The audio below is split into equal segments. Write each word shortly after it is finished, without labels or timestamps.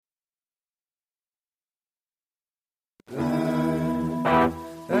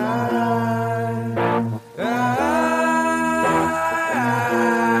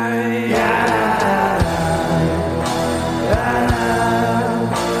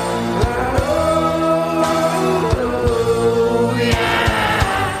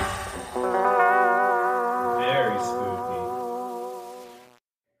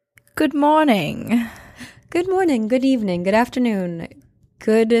Good morning. Good morning, good evening, good afternoon,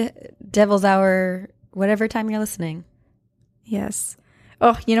 good devil's hour, whatever time you're listening. Yes.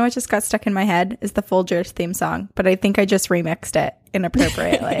 Oh, you know what just got stuck in my head is the Folgers theme song, but I think I just remixed it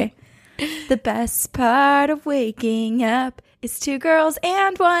inappropriately. The best part of waking up is 2 girls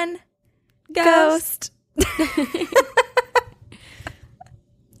and 1 ghost. 2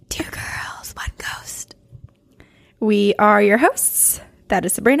 girls, 1 ghost. We are your hosts. That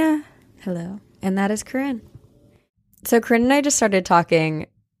is Sabrina. Hello. And that is Corinne. So Corinne and I just started talking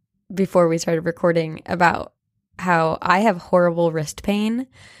before we started recording about how I have horrible wrist pain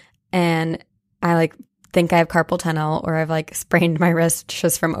and I think I have carpal tunnel or I've sprained my wrist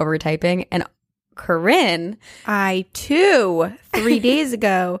just from over typing. And Corinne, I too 3 days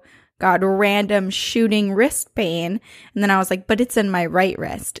ago got random shooting wrist pain, and then I was like, but it's in my right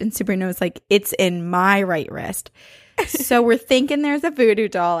wrist, and Sabrina was like, it's in my right wrist. So we're thinking there's a voodoo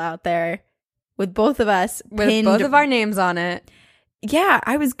doll out there with both of us with both of our names on it. Yeah,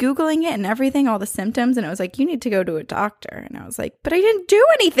 I was Googling it and everything, all the symptoms, and it was like, you need to go to a doctor. And I was like, but I didn't do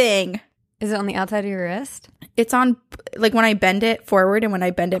anything. Is it on the outside of your wrist? It's on, when I bend it forward and when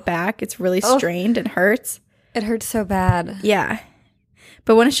I bend it back, it's really strained and hurts. It hurts so bad. Yeah.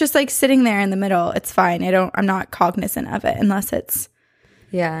 But when it's just sitting there in the middle, it's fine. I'm not cognizant of it unless it's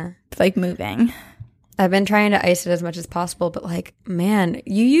moving. I've been trying to ice it as much as possible, but man,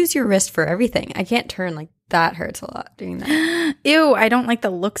 you use your wrist for everything. I can't turn that hurts a lot doing that. Ew, I don't like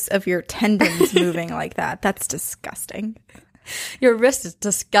the looks of your tendons moving like that. That's disgusting. Your wrist is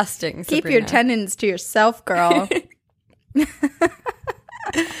disgusting, Sabrina. Keep your tendons to yourself, girl.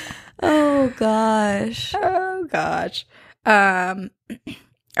 Oh, gosh. Oh, gosh. I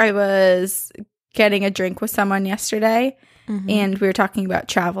was getting a drink with someone yesterday, and we were talking about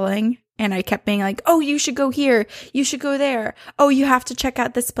traveling, and I kept being like, oh, you should go here. You should go there. Oh, you have to check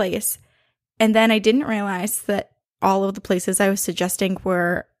out this place. And then I didn't realize that all of the places I was suggesting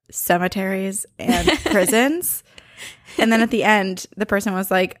were cemeteries and prisons. And then at the end, the person was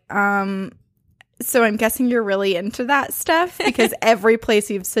like, so I'm guessing you're really into that stuff because every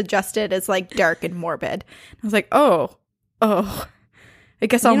place you've suggested is dark and morbid. I was like, oh, I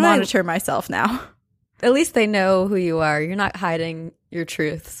guess I'll monitor myself now. At least they know who you are. You're not hiding your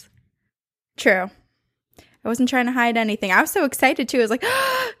truths. True. I wasn't trying to hide anything. I was so excited too. I was like,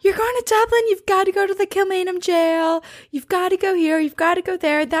 oh, you're going to Dublin. You've got to go to the Kilmainham jail. You've got to go here. You've got to go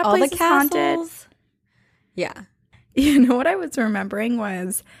there. That all place the is haunted. Yeah. You know what I was remembering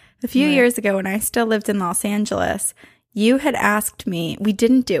was a few years ago when I still lived in Los Angeles, you had asked me, we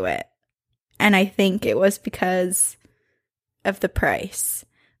didn't do it. And I think it was because of the price.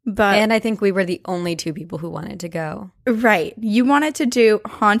 And I think we were the only 2 people who wanted to go. Right. You wanted to do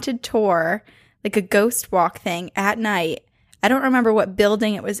haunted tour, like a ghost walk thing at night. I don't remember what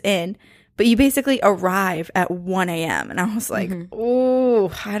building it was in, but you basically arrive at 1 a.m. And I was like,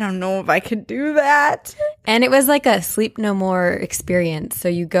 oh, I don't know if I could do that. And it was like a Sleep No More experience. So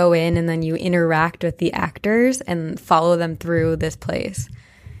you go in and then you interact with the actors and follow them through this place.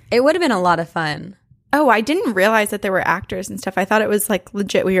 It would have been a lot of fun. Oh, I didn't realize that there were actors and stuff. I thought it was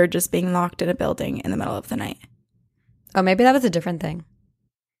legit we were just being locked in a building in the middle of the night. Oh, maybe that was a different thing.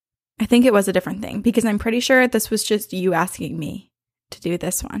 I think it was a different thing because I'm pretty sure this was just you asking me to do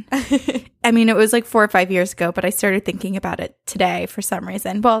this one. I mean, it was 4 or 5 years ago, but I started thinking about it today for some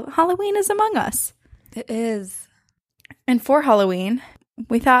reason. Well, Halloween is among us. It is. And for Halloween,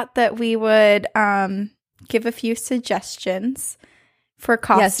 we thought that we would give a few suggestions for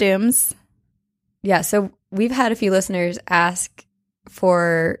costumes. Yes. Yeah, so we've had a few listeners ask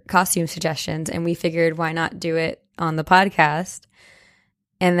for costume suggestions, and we figured why not do it on the podcast.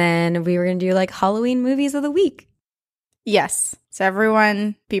 And then we were going to do Halloween movies of the week. Yes. So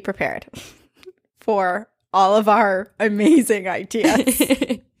everyone be prepared for all of our amazing ideas.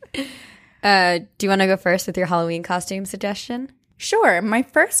 Do you want to go first with your Halloween costume suggestion? Sure. My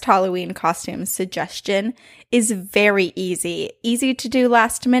first Halloween costume suggestion is very easy. Easy to do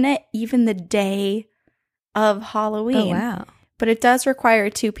last minute, even the day of Halloween. Oh, wow. But it does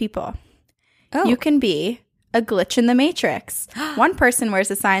require 2 people. Oh. You can be a glitch in the Matrix. One person wears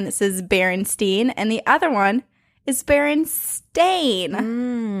a sign that says Berenstein, and the other one is Berenstain.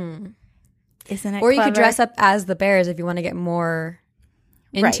 Isn't it Or you clever? could dress up as the bears if you want to get more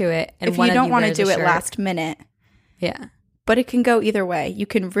into it. And if you don't want to do it last minute. Yeah. But it can go either way. You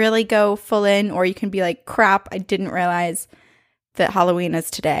can really go full in, or you can be like, crap, I didn't realize that Halloween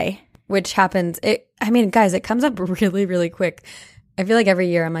is today. Which happens. Guys, it comes up really, really quick. I feel like every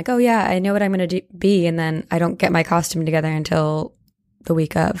year I'm like, oh, yeah, I know what I'm going to be. And then I don't get my costume together until the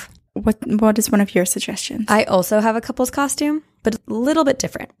week of. What is one of your suggestions? I also have a couple's costume, but a little bit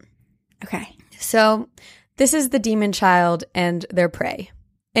different. Okay. So this is the demon child and their prey.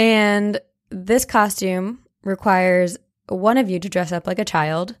 And this costume requires one of you to dress up like a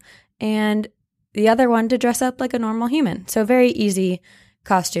child and the other one to dress up like a normal human. So very easy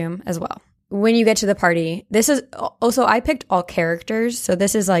costume as well. When you get to the party, this is also, I picked all characters. So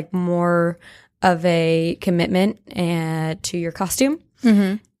this is like more of a commitment to your costume.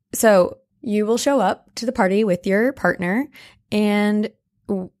 Mm-hmm. So you will show up to the party with your partner and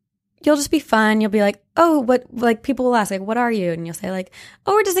you'll just be fun. You'll be like, oh, what, like people will ask, like, what are you? And you'll say like,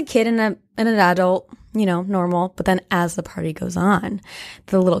 oh, we're just a kid and an adult, you know, normal. But then as the party goes on,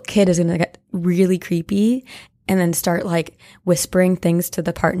 the little kid is going to get really creepy and then start like whispering things to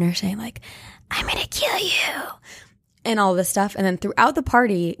the partner saying like, I'm going to kill you and all this stuff. And then throughout the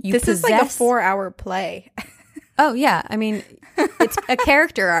party, this is like a 4-hour play. Oh yeah. I mean, it's a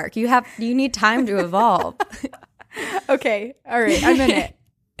character arc. You need time to evolve. Okay. All right. I'm in it.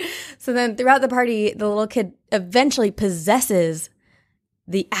 So then throughout the party, the little kid eventually possesses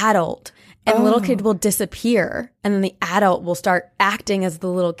the adult and the little kid will disappear. And then the adult will start acting as the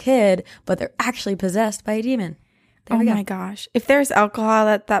little kid, but they're actually possessed by a demon. There we go. My gosh. If there's alcohol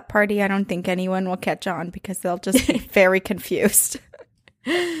at that party, I don't think anyone will catch on because they'll just be very confused.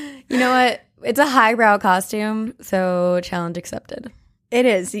 You know what? It's a highbrow costume, so challenge accepted. It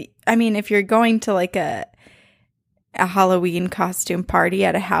is. I mean, if you're going to like a Halloween costume party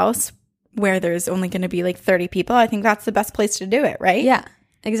at a house where there's only going to be like 30 people, I think that's the best place to do it, right? Yeah,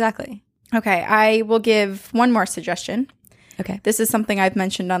 exactly. Okay, I will give one more suggestion. Okay. This is something I've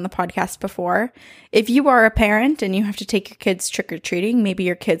mentioned on the podcast before. If you are a parent and you have to take your kids trick-or-treating, maybe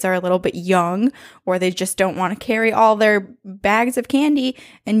your kids are a little bit young or they just don't want to carry all their bags of candy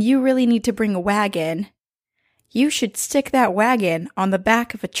and you really need to bring a wagon, you should stick that wagon on the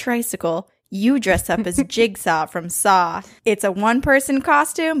back of a tricycle. You dress up as Jigsaw from Saw. It's a one-person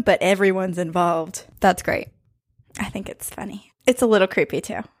costume, but everyone's involved. That's great. I think it's funny. It's a little creepy,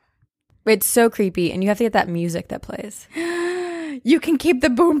 too. It's so creepy, and you have to get that music that plays. You can keep the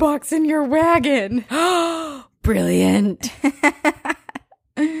boombox in your wagon. Brilliant.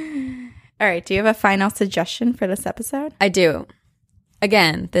 All right, do you have a final suggestion for this episode? I do.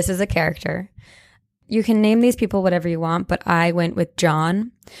 Again, this is a character. You can name these people whatever you want, but I went with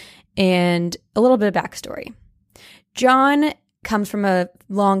John. And a little bit of backstory. John comes from a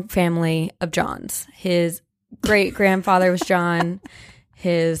long family of Johns. His great-grandfather was John.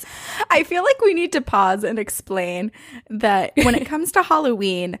 I feel like we need to pause and explain that when it comes to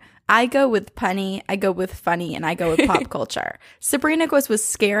Halloween, I go with punny, I go with funny, and I go with pop culture. Sabrina goes with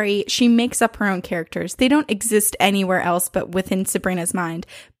scary. She makes up her own characters. They don't exist anywhere else but within Sabrina's mind.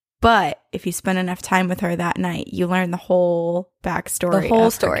 But if you spend enough time with her that night, you learn the whole backstory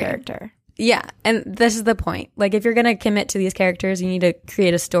of her character. Yeah, and this is the point. Like, if you're going to commit to these characters, you need to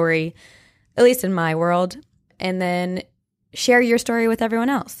create a story, at least in my world, and then share your story with everyone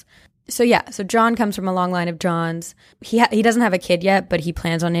else. So yeah, so John comes from a long line of Johns. He doesn't have a kid yet, but he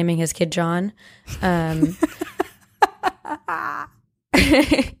plans on naming his kid John. The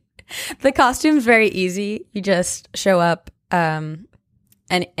costume's very easy. You just show up and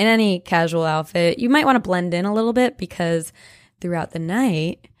in any casual outfit. You might want to blend in a little bit because throughout the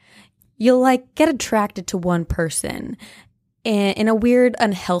night, you'll like get attracted to one person in a weird,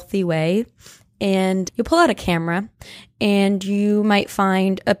 unhealthy way. And you'll pull out a camera and you might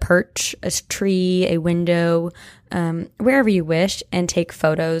find a perch, a tree, a window, wherever you wish, and take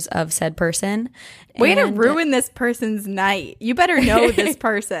photos of said person. Way to ruin this person's night. You better know this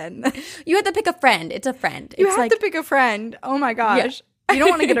person. You have to pick a friend. It's a friend. You have to pick a friend. Oh my gosh. Yeah. You don't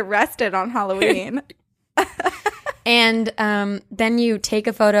want to get arrested on Halloween. And then you take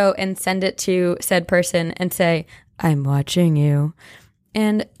a photo and send it to said person and say, I'm watching you.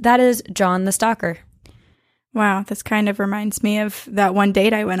 And that is John the Stalker. Wow, this kind of reminds me of that one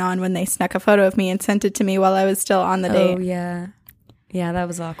date I went on when they snuck a photo of me and sent it to me while I was still on the date. Oh, yeah. Yeah, that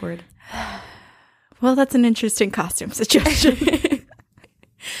was awkward. Well, that's an interesting costume suggestion.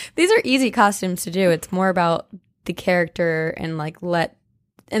 These are easy costumes to do. It's more about the character and like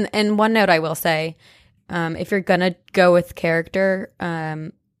and one note I will say, if you're going to go with character,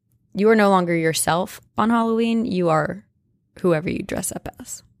 you are no longer yourself on Halloween. You are whoever you dress up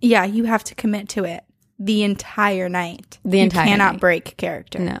as. Yeah, you have to commit to it the entire night. You cannot break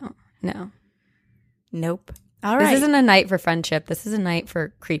character. No. Nope. All right. This isn't a night for friendship. This is a night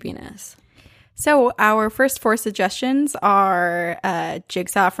for creepiness. So our first 4 suggestions are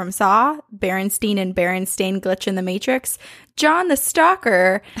Jigsaw from Saw, Berenstein and Berenstain Glitch in the Matrix, John the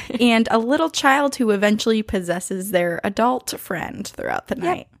Stalker, and a little child who eventually possesses their adult friend throughout the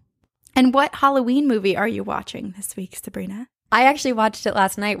night. And what Halloween movie are you watching this week, Sabrina? I actually watched it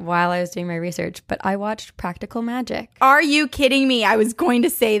last night while I was doing my research, but I watched Practical Magic. Are you kidding me? I was going to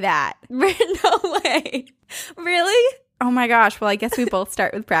say that. No way. Really? Oh my gosh. Well, I guess we both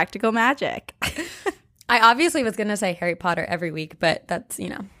start with Practical Magic. I obviously was going to say Harry Potter every week, but that's,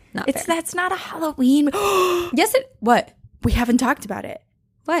 not fair. That's not a Halloween. Yes, what? We haven't talked about it.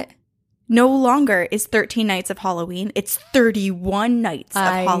 What? No longer is 13 Nights of Halloween. It's 31 nights of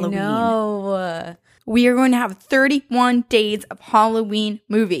Halloween. I know. We are going to have 31 days of Halloween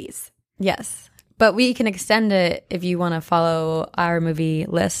movies. Yes. But we can extend it if you want to follow our movie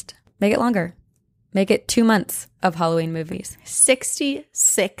list. Make it longer. Make it 2 months of Halloween movies.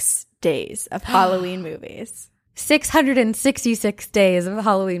 66 days of Halloween movies. 666 days of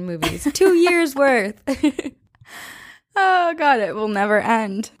Halloween movies. 2 years worth. Oh, God, it will never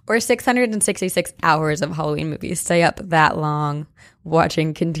end. Or 666 hours of Halloween movies. Stay up that long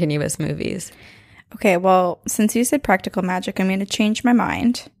watching continuous movies. Okay, well, since you said Practical Magic, I'm going to change my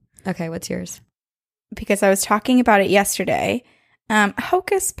mind. Okay, what's yours? Because I was talking about it yesterday.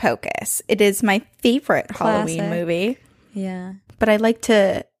 Hocus Pocus. It is my favorite Halloween movie. Yeah. But I like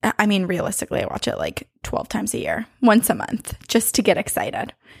to, realistically, I watch it like 12 times a year, once a month, just to get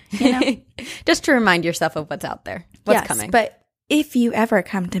excited. Just to remind yourself of what's out there, what's coming. But if you ever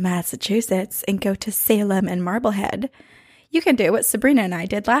come to Massachusetts and go to Salem and Marblehead, you can do what Sabrina and I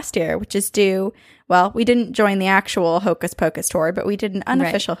did last year, which is we didn't join the actual Hocus Pocus tour, but we did an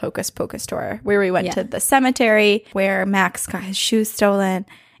unofficial Hocus Pocus tour where we went to the cemetery where Max got his shoes stolen,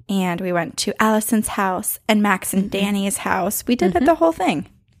 and we went to Allison's house and Max and Danny's house. We did the whole thing.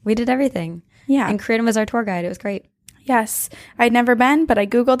 We did everything. Yeah. And Corinne was our tour guide. It was great. Yes. I'd never been, but I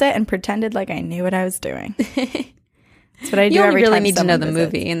Googled it and pretended like I knew what I was doing. That's what I do every time. You really need to know the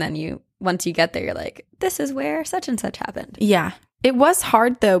visits. movie, and then once you get there, you're like, this is where such and such happened. Yeah. It was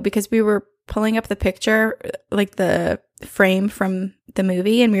hard, though, because we were pulling up the picture, like the frame from the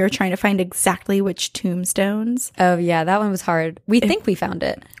movie, and we were trying to find exactly which tombstones. Oh, yeah. That one was hard. We think we found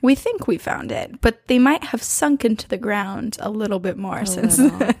it. We think we found it, but they might have sunk into the ground a little bit more since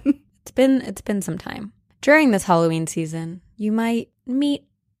then. It's been some time. During this Halloween season, you might meet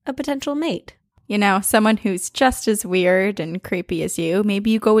a potential mate. Someone who's just as weird and creepy as you. Maybe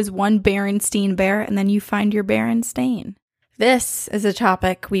you go as one Berenstein bear and then you find your Berenstain. This is a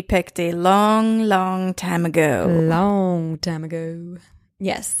topic we picked a long, long time ago. Long time ago.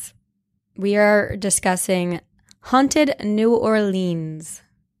 Yes. We are discussing Haunted New Orleans.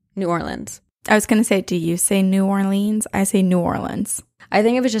 New Orleans. I was going to say, do you say New Orleans? I say New Orleans. I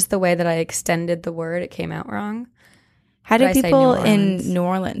think it was just the way that I extended the word. It came out wrong. How do people in New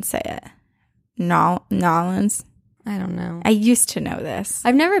Orleans say it? Nolans? I don't know. I used to know this.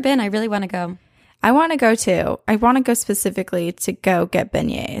 I've never been. I really want to go. I want to go too. I want to go specifically to go get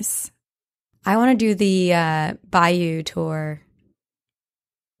beignets. I want to do the Bayou tour.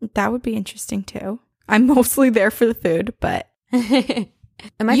 That would be interesting too. I'm mostly there for the food, but...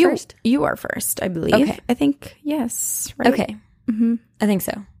 Am I first? You are first, I believe. Okay. I think, yes. Right? Okay. Mm-hmm. I think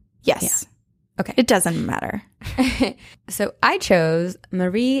so. Yes. Yeah. Okay. It doesn't matter. So I chose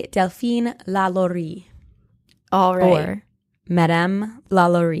Marie Delphine Lalaurie. All right. Or Madame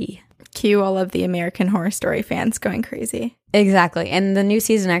Lalaurie. Cue all of the American Horror Story fans going crazy. Exactly. And the new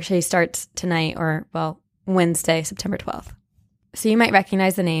season actually starts tonight, or, Wednesday, September 12th. So you might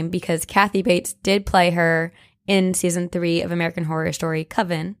recognize the name because Kathy Bates did play her in season 3 of American Horror Story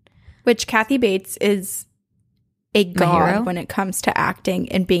Coven. Which Kathy Bates is a god when it comes to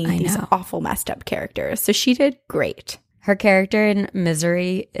acting and being these awful messed up characters. So she did great. Her character in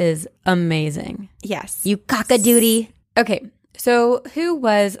Misery is amazing. Yes. You cock-a-doodie. Okay, so who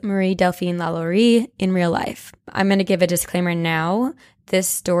was Marie Delphine Lalaurie in real life? I'm going to give a disclaimer now. This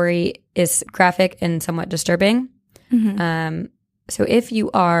story is graphic and somewhat disturbing. Mm-hmm. So if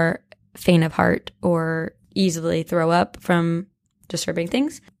you are faint of heart or easily throw up from disturbing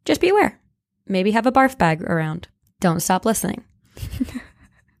things, just be aware. Maybe have a barf bag around. Don't stop listening.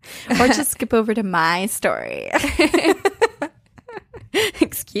 Or just skip over to my story.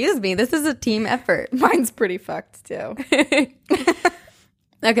 Excuse me, this is a team effort. Mine's pretty fucked too.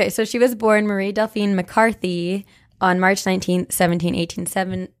 Okay, so she was born Marie Delphine McCarthy on March 19th,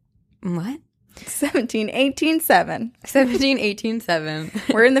 1787. What? 1787. 1787.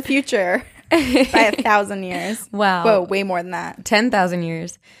 We're in the future by 1,000 years. Wow. Whoa, way more than that. 10,000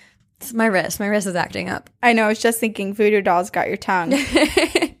 years. It's my wrist. My wrist is acting up. I know. I was just thinking voodoo dolls got your tongue.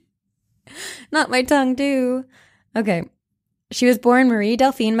 Not my tongue, too. Okay. She was born Marie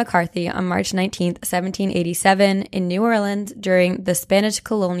Delphine McCarthy on March 19th, 1787 in New Orleans during the Spanish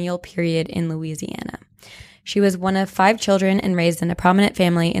colonial period in Louisiana. She was one of 5 children and raised in a prominent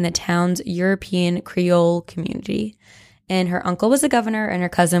family in the town's European Creole community. and her uncle was the governor and her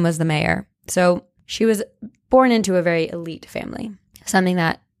cousin was the mayor. So she was born into a very elite family, something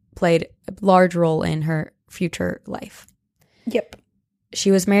that played a large role in her future life. Yep. She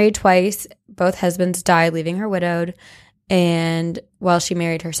was married twice. Both husbands died, leaving her widowed. And while she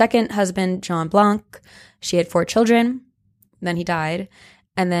married her second husband, Jean Blanc, she had 4 children. Then he died.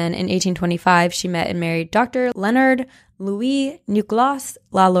 And then in 1825, she met and married Dr. Leonard Louis Nicolas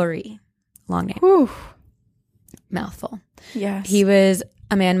Lalaurie. Long name. Whew. Mouthful. Yes. He was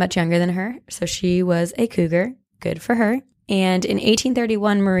a man much younger than her, so she was a cougar. Good for her. And in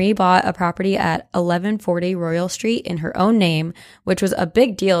 1831, Marie bought a property at 1140 Royal Street in her own name, which was a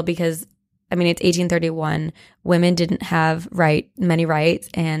big deal because, I mean, it's 1831. Women didn't have many rights,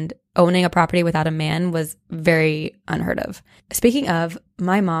 and owning a property without a man was very unheard of. Speaking of,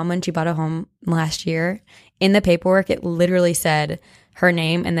 my mom, when she bought a home last year, in the paperwork, it literally said her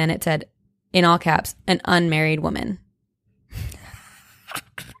name, and then it said, in all caps, an unmarried woman.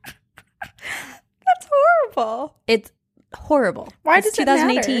 That's horrible. It's horrible. Why it's does it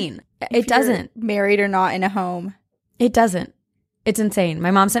 2018. matter It doesn't. Married or not in a home. It doesn't. It's insane.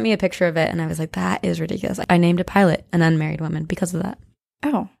 My mom sent me a picture of it, and I was like, that is ridiculous. I named a pilot an unmarried woman because of that.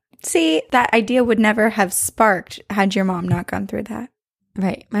 Oh. See, that idea would never have sparked had your mom not gone through that.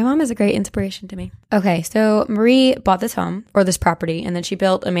 Right. My mom is a great inspiration to me. Okay, so Marie bought this home, or this property, and then she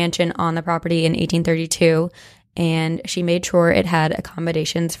built a mansion on the property in 1832, and she made sure it had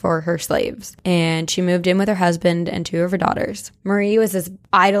accommodations for her slaves. And she moved in with her husband and 2 of her daughters. Marie was this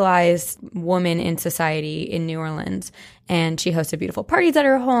idolized woman in society in New Orleans, and she hosted beautiful parties at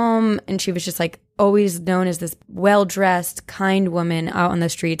her home, and she was just like always known as this well-dressed, kind woman out on the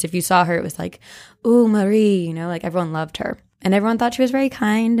streets. If you saw her, it was like, ooh, Marie, you know, like everyone loved her. And everyone thought she was very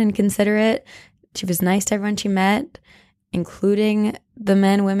kind and considerate. She was nice to everyone she met, including the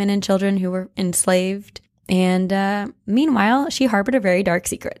men, women, and children who were enslaved. And meanwhile, she harbored a very dark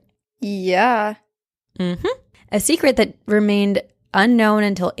secret. Yeah. A secret that remained unknown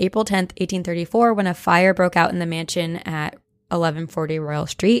until April 10th, 1834, when a fire broke out in the mansion at 1140 Royal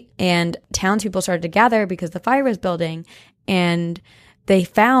Street. And townspeople started to gather because the fire was building. And they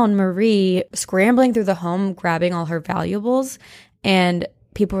found Marie scrambling through the home, grabbing all her valuables. And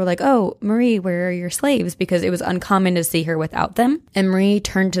people were like, oh, Marie, where are your slaves? Because it was uncommon to see her without them. And Marie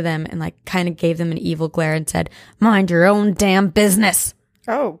turned to them and like kind of gave them an evil glare and said, mind your own damn business.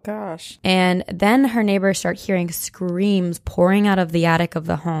 Oh, gosh. And then her neighbors start hearing screams pouring out of the attic of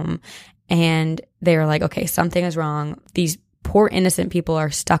the home. And they were like, okay, something is wrong. These poor innocent people are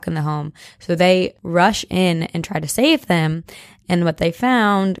stuck in the home. So they rush in and try to save them. And what they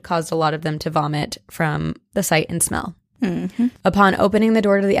found caused a lot of them to vomit from the sight and smell. Mm-hmm. Upon opening the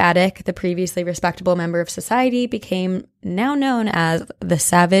door to the attic, the previously respectable member of society became now known as the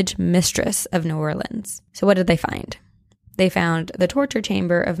Savage Mistress of New Orleans. So what did they find? They found the torture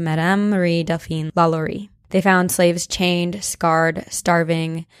chamber of Madame Marie Delphine Lalaurie. They found slaves chained, scarred,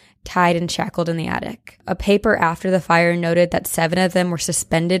 starving, tied and shackled in the attic. A paper after the fire noted that 7 of them were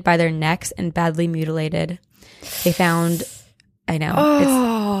suspended by their necks and badly mutilated. They found, I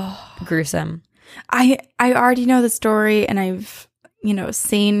know, it's gruesome. I already know the story, and I've,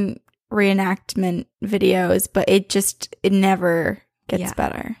 seen reenactment videos, but it never gets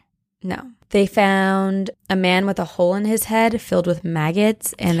better. No. They found a man with a hole in his head filled with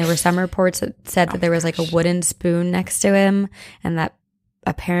maggots, and there were some reports that said that there was like a wooden spoon next to him, and that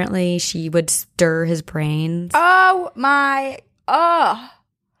apparently she would stir his brains.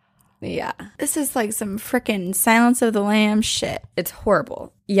 Yeah. This is like some frickin' Silence of the Lambs shit. It's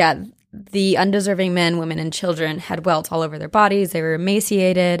horrible. Yeah. The undeserving men, women, and children had welts all over their bodies. They were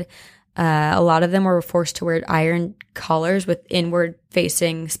emaciated. A lot of them were forced to wear iron collars with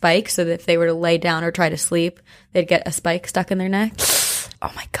inward-facing spikes so that if they were to lay down or try to sleep, they'd get a spike stuck in their neck.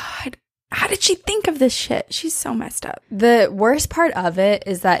 Oh my God. How did she think of this shit? She's so messed up. The worst part of it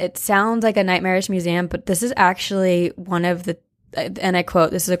is that it sounds like a nightmarish museum, but this is actually one of the, and I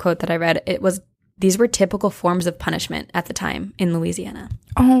quote, this is a quote that I read, these were typical forms of punishment at the time in Louisiana.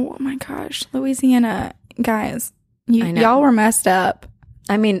 Oh my gosh. Louisiana, guys, y'all were messed up.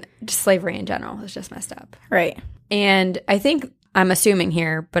 I mean, just slavery in general was just messed up. Right. And I think, I'm assuming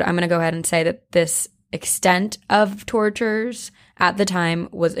here, but I'm going to go ahead and say that this extent of tortures at the time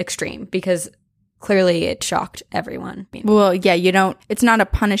was extreme because clearly it shocked everyone. Well, yeah, it's not a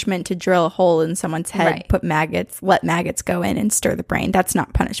punishment to drill a hole in someone's head, right. Put maggots, let maggots go in and stir the brain. That's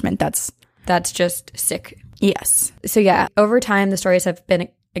not punishment. That's just sick. Yes. So yeah, over time, the stories have been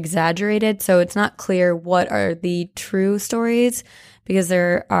exaggerated. So it's not clear what are the true stories because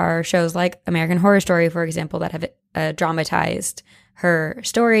there are shows like American Horror Story, for example, that have dramatized her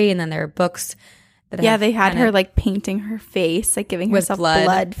story. And then there are books Yeah, they had her like painting her face, like giving herself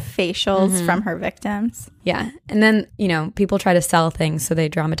blood facials from her victims. Yeah. And then, you know, people try to sell things, so they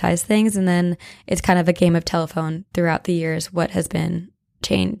dramatize things. And then it's kind of a game of telephone throughout the years, what has been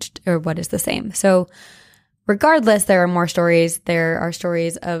changed or what is the same. So regardless, there are more stories. There are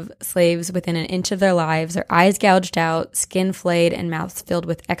stories of slaves within an inch of their lives, their eyes gouged out, skin flayed, and mouths filled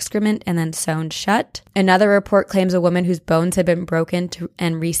with excrement and then sewn shut. Another report claims a woman whose bones had been broken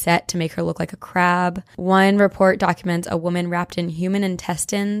and reset to make her look like a crab. One report documents a woman wrapped in human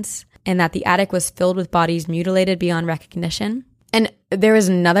intestines and that the attic was filled with bodies mutilated beyond recognition. And there was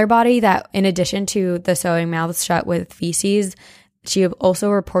another body that, in addition to the sewing mouths shut with feces, she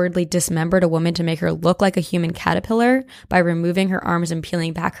also reportedly dismembered a woman to make her look like a human caterpillar by removing her arms and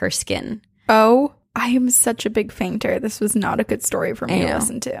peeling back her skin. Oh, I am such a big fainter. This was not a good story for me to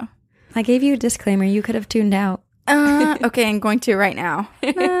listen to. I gave you a disclaimer. You could have tuned out. Okay, I'm going to right now.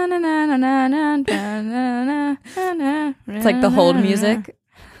 It's like the hold music.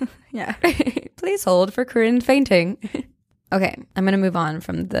 Yeah. Please hold for Corinne fainting. Okay, I'm going to move on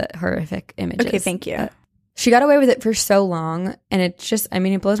from the horrific images. Okay, thank you. She got away with it for so long, and it's just, I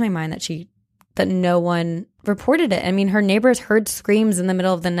mean, it blows my mind that no one reported it. I mean, her neighbors heard screams in the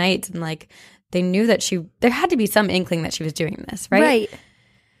middle of the night, and like they knew that there had to be some inkling that she was doing this, right? Right.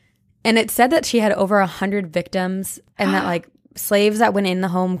 And it said that she had over 100 victims, and that like slaves that went in the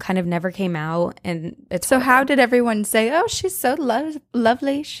home kind of never came out. And it's so how did everyone say, "Oh, she's so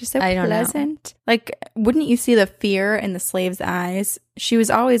lovely, she's so pleasant"? Like, wouldn't you see the fear in the slaves' eyes? She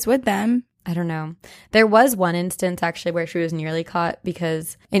was always with them. I don't know. There was one instance actually where she was nearly caught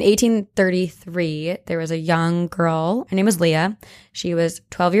because in 1833, there was a young girl. Her name was Leah. She was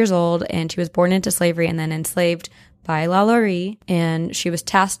 12 years old and she was born into slavery and then enslaved by Lalaurie. And she was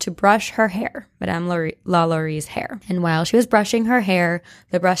tasked to brush her hair, Madame Lalaurie's hair. And while she was brushing her hair,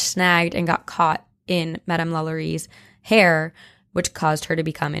 the brush snagged and got caught in Madame Lalaurie's hair, which caused her to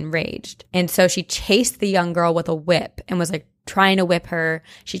become enraged. And so she chased the young girl with a whip and was like, trying to whip her.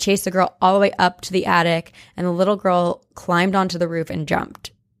 She chased the girl all the way up to the attic, and the little girl climbed onto the roof and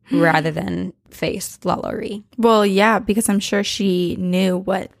jumped rather than face Lalaurie. Well, yeah, because I'm sure she knew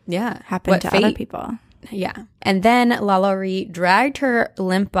what happened to other people. Yeah. And then Lalaurie dragged her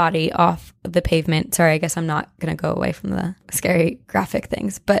limp body off the pavement. Sorry, I guess I'm not going to go away from the scary graphic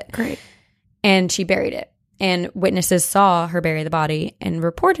things, but great. And she buried it. And witnesses saw her bury the body and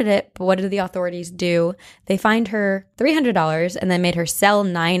reported it. But what did the authorities do? They fined her $300 and then made her sell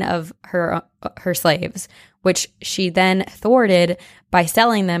 9 of her slaves, which she then thwarted by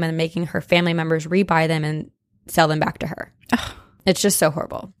selling them and making her family members rebuy them and sell them back to her. Ugh. It's just so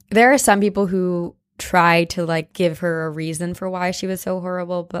horrible. There are some people who try to like give her a reason for why she was so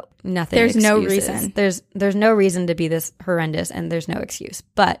horrible, but nothing. There's no reason. There's no reason to be this horrendous, and there's no excuse.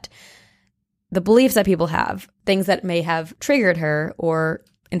 But the beliefs that people have, things that may have triggered her or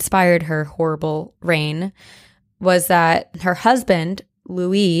inspired her horrible reign, was that her husband,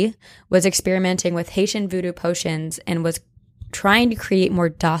 Louis, was experimenting with Haitian voodoo potions and was trying to create more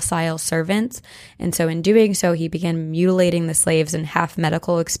docile servants. And so in doing so, he began mutilating the slaves in half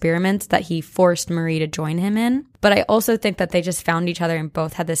medical experiments that he forced Marie to join him in. But I also think that they just found each other and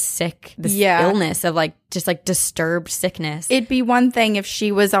both had this illness of like, just like disturbed sickness. It'd be one thing if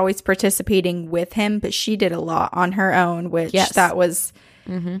she was always participating with him, but she did a lot on her own, which that was,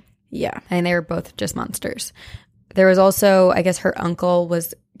 yeah. And they were both just monsters. There was also, I guess her uncle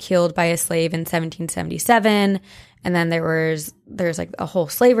was killed by a slave in 1777. And then there's like a whole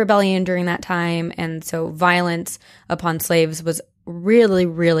slave rebellion during that time. And so violence upon slaves was really,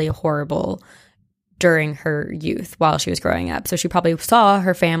 really horrible during her youth while she was growing up. So she probably saw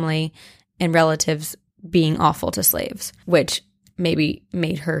her family and relatives being awful to slaves, which maybe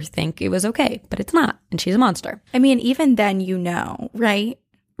made her think it was okay, but it's not. And she's a monster. I mean, even then, you know, right?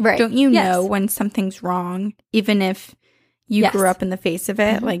 Right. Don't you know when something's wrong, even if you grew up in the face of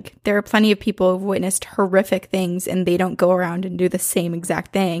it? Like, there are plenty of people who've witnessed horrific things and they don't go around and do the same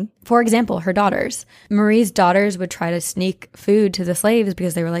exact thing. For example, her daughters. Marie's daughters would try to sneak food to the slaves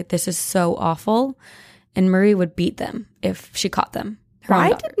because they were like, this is so awful. And Marie would beat them if she caught them.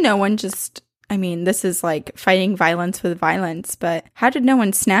 Why did no one just, I mean, this is like fighting violence with violence, but how did no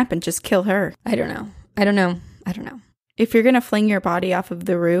one snap and just kill her? I don't know. If you're going to fling your body off of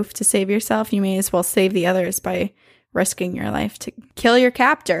the roof to save yourself, you may as well save the others by risking your life to kill your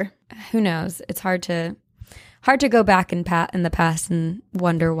captor. Who knows? It's hard to go back in the past and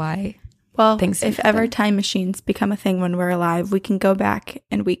wonder why. Well, if ever time machines become a thing when we're alive, we can go back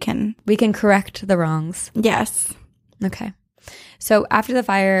and we can correct the wrongs. Yes. Okay. So after the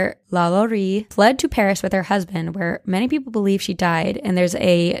fire, Lalaurie fled to Paris with her husband, where many people believe she died. And there's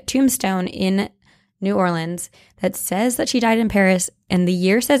a tombstone in New Orleans, that says that she died in Paris, and the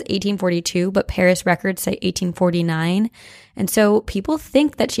year says 1842, but Paris records say 1849. And so people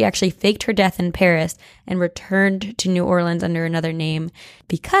think that she actually faked her death in Paris and returned to New Orleans under another name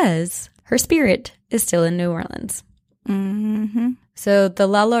because her spirit is still in New Orleans. Mm-hmm. So the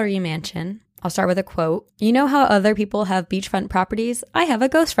Lalaurie Mansion, I'll start with a quote. "You know how other people have beachfront properties? I have a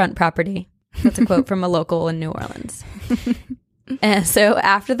ghost front property." That's a quote from a local in New Orleans. And so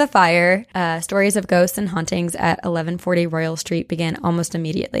after the fire, stories of ghosts and hauntings at 1140 Royal Street began almost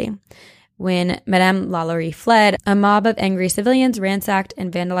immediately. When Madame Lalaurie fled, a mob of angry civilians ransacked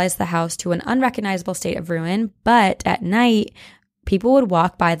and vandalized the house to an unrecognizable state of ruin. But at night, people would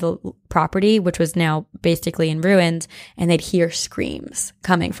walk by the property, which was now basically in ruins, and they'd hear screams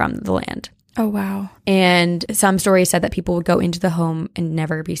coming from the land. Oh, wow. And some stories said that people would go into the home and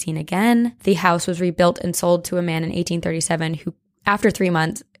never be seen again. The house was rebuilt and sold to a man in 1837 who, after 3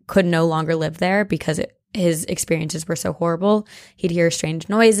 months, could no longer live there because his experiences were so horrible. He'd hear strange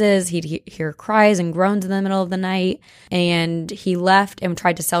noises. He'd hear cries and groans in the middle of the night. And he left and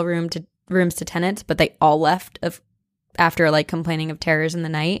tried to sell rooms to tenants, but they all left after complaining of terrors in the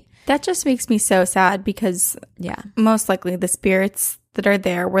night. That just makes me so sad because most likely the spirits that are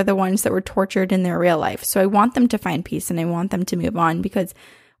there were the ones that were tortured in their real life. So I want them to find peace and I want them to move on, because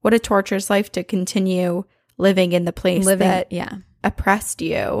what a torturous life to continue living in the place that oppressed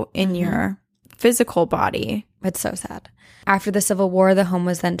you in your physical body. It's so sad. After the Civil War, the home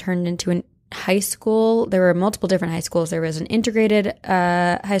was then turned into a high school. There were multiple different high schools. There was an integrated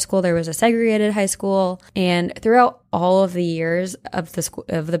high school. There was a segregated high school. And throughout all of the years of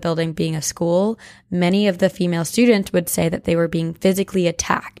the building being a school, many of the female students would say that they were being physically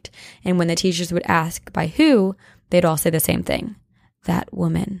attacked. And when the teachers would ask by who, they'd all say the same thing: that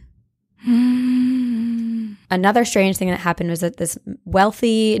woman. Another strange thing that happened was that this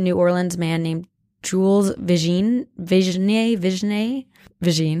wealthy New Orleans man named Jules Vigene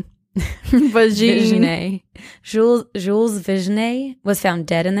Jules Vigene was found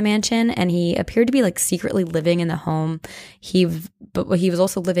dead in the mansion, and he appeared to be secretly living in the home. But he was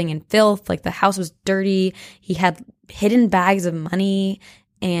also living in filth. The house was dirty. He had hidden bags of money,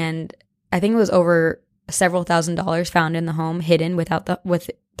 and I think it was over several $1,000s found in the home, hidden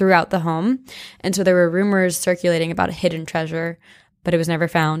throughout the home. And so there were rumors circulating about a hidden treasure, but it was never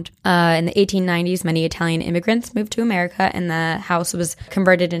found. In the 1890s, many Italian immigrants moved to America, and the house was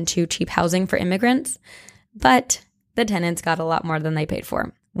converted into cheap housing for immigrants. But the tenants got a lot more than they paid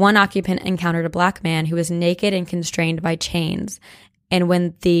for. One occupant encountered a black man who was naked and constrained by chains. And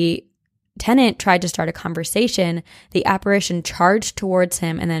when the tenant tried to start a conversation, the apparition charged towards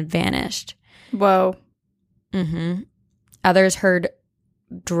him and then vanished. Whoa. Mm-hmm. Others heard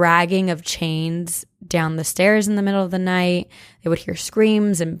dragging of chains down the stairs in the middle of the night. They would hear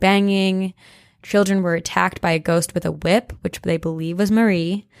screams and banging. Children were attacked by a ghost with a whip, which they believe was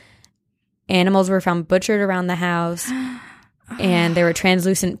Marie. Animals were found butchered around the house, and there were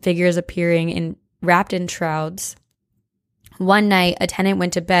translucent figures appearing wrapped in shrouds. One night, a tenant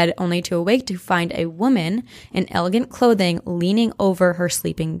went to bed only to awake to find a woman in elegant clothing leaning over her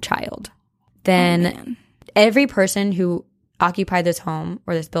sleeping child. Then every person who occupied this home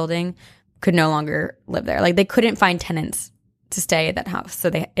or this building could no longer live there. They couldn't find tenants to stay at that house, so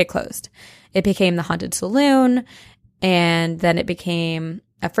it closed. It became the haunted saloon, and then it became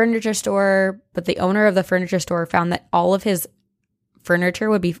a furniture store, but the owner of the furniture store found that all of his furniture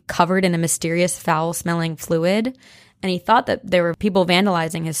would be covered in a mysterious foul-smelling fluid, and he thought that there were people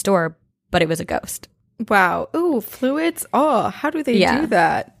vandalizing his store, but it was a ghost. Wow. Ooh, fluids? Oh, how do they do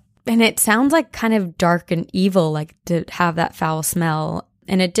that? And it sounds kind of dark and evil, to have that foul smell.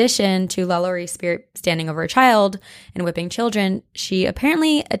 In addition to Lalaurie's spirit standing over a child and whipping children, she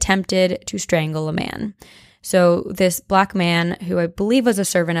apparently attempted to strangle a man. So this black man, who I believe was a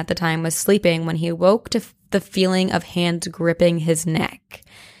servant at the time, was sleeping when he awoke to the feeling of hands gripping his neck.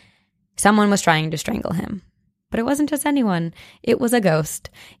 Someone was trying to strangle him. But it wasn't just anyone. It was a ghost.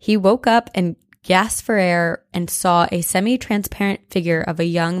 He woke up and gasped for air and saw a semi-transparent figure of a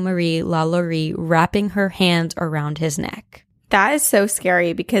young Marie Lalaurie wrapping her hands around his neck. That is so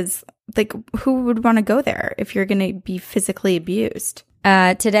scary because, who would want to go there if you're going to be physically abused?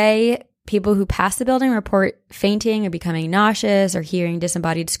 Today, people who pass the building report fainting or becoming nauseous or hearing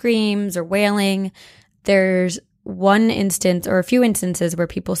disembodied screams or wailing. There's one instance or a few instances where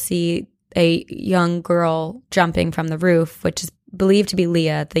people see a young girl jumping from the roof, which is believed to be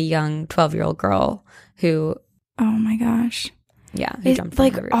Leah, the young 12-year-old girl who... Oh my gosh. Yeah, who jumped from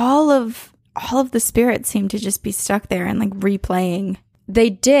the roof. All of the spirits seem to just be stuck there and replaying. They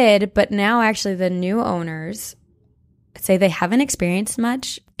did, but now actually the new owners say they haven't experienced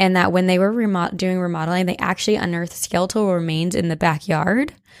much, and that when they were doing remodeling, they actually unearthed skeletal remains in the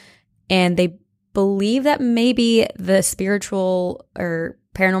backyard. And they believe that maybe the spiritual or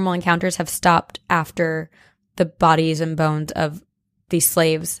paranormal encounters have stopped after the bodies and bones of these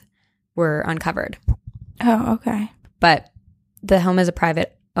slaves were uncovered. Oh, okay. But the home is a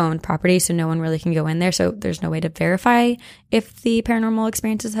private owned property, so no one really can go in there. So there's no way to verify if the paranormal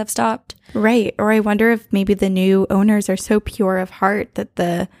experiences have stopped. Right. Or I wonder if maybe the new owners are so pure of heart that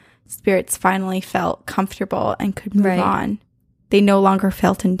the spirits finally felt comfortable and could move on. They no longer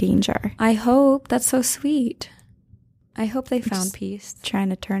felt in danger. I hope. That's so sweet. I hope they found Just peace.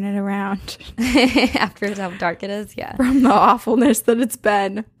 Trying to turn it around. After how dark it is, yeah. From the awfulness that it's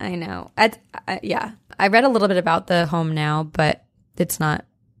been. I know. Yeah. I read a little bit about the home now, but it's not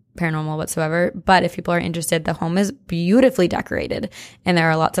paranormal whatsoever. But if people are interested, the home is beautifully decorated. And there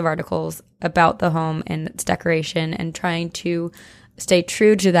are lots of articles about the home and its decoration and trying to stay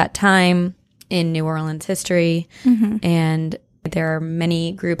true to that time in New Orleans history. Mm-hmm. And there are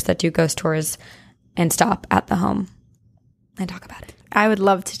many groups that do ghost tours and stop at the home and talk about it. I would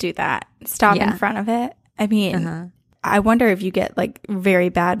love to do that. Stop in front of it. I mean, I wonder if you get like very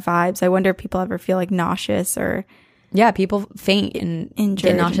bad vibes. I wonder if people ever feel like nauseous or... Yeah, people faint and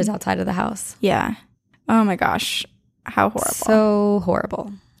get nauseous outside of the house. Yeah. Oh my gosh. How horrible. So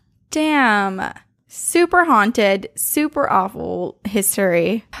horrible. Damn. Super haunted, super awful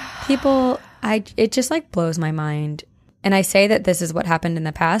history. People, it just like blows my mind. And I say that this is what happened in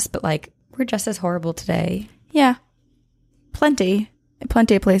the past, but like we're just as horrible today. Yeah. Plenty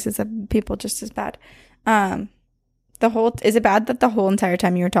of places have people just as bad. Is it bad that the whole entire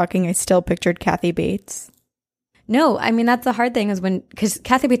time you were talking, I still pictured Kathy Bates? No, I mean, that's the hard thing is because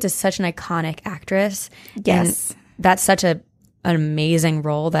Kathy Bates is such an iconic actress. Yes. And that's such an amazing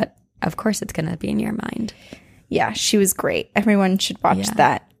role that, of course, it's going to be in your mind. Yeah, she was great. Everyone should watch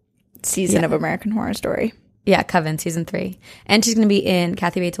that season of American Horror Story. Yeah, Coven, season 3. And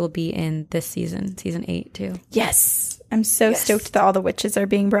Kathy Bates will be in this season 8 too. Yes. I'm so stoked that all the witches are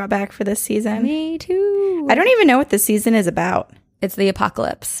being brought back for this season. Me too. I don't even know what this season is about. It's the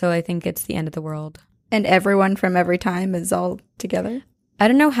apocalypse, so I think it's the end of the world. And everyone from every time is all together? I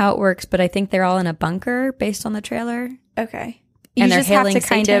don't know how it works, but I think they're all in a bunker based on the trailer. Okay. You And they're just have hailing to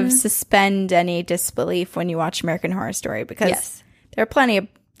kind Satan. of suspend any disbelief when you watch American Horror Story because there are plenty of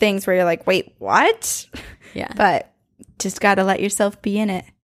things where you're like, wait, what? Yeah. But just got to let yourself be in it.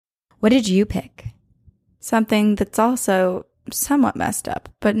 What did you pick? Something that's also somewhat messed up,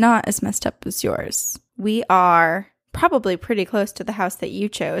 but not as messed up as yours. We are probably pretty close to the house that you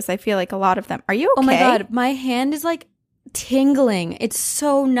chose. I feel like a lot of them. Are you okay? Oh my God. My hand is like tingling. It's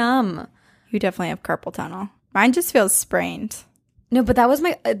so numb. You definitely have carpal tunnel. Mine just feels sprained. No, but that was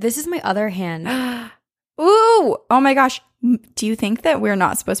this is my other hand. Ooh! Oh my gosh. Do you think that we're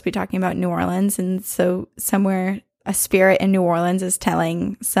not supposed to be talking about New Orleans? And so somewhere a spirit in New Orleans is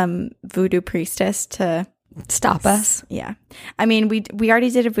telling some voodoo priestess to stop us? Yeah. I mean, we already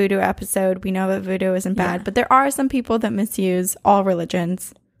did a voodoo episode. We know that voodoo isn't bad, but there are some people that misuse all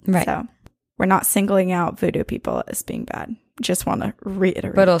religions. Right. So we're not singling out voodoo people as being bad. Just want to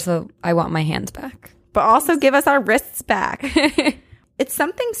reiterate. But also, I want my hands back. But also give us our wrists back. It's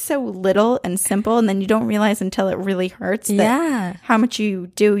something so little and simple, and then you don't realize until it really hurts how much you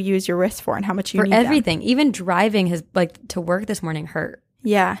do use your wrists for and how much you need everything. them. Even driving to work this morning hurt.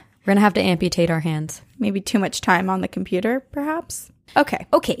 Yeah. We're going to have to amputate our hands. Maybe too much time on the computer, perhaps? Okay.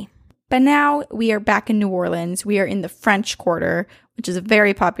 Okay. But now we are back in New Orleans. We are in the French Quarter, which is a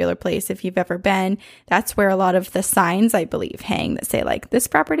very popular place if you've ever been. That's where a lot of the signs, I believe, hang that say, like, this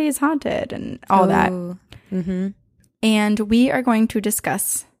property is haunted and all that. Mm-hmm. And we are going to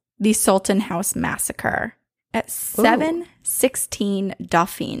discuss the Sultan House Massacre at 716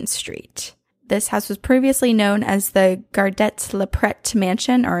 Dauphine Street. This house was previously known as the Gardet-Lepret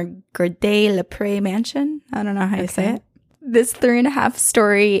Mansion or Gardet-Lepre Mansion. I don't know how you say it. This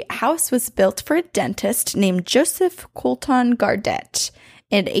 3.5-story house was built for a dentist named Joseph Coulton Gardet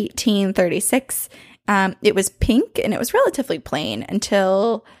in 1836. It was pink and it was relatively plain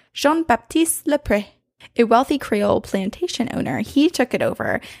until Jean-Baptiste Lepre, a wealthy Creole plantation owner, he took it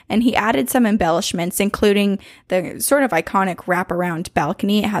over and he added some embellishments, including the sort of iconic wraparound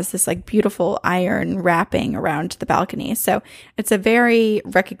balcony. It has this like beautiful iron wrapping around the balcony. So it's a very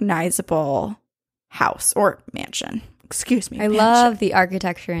recognizable house or mansion. Excuse me. I love the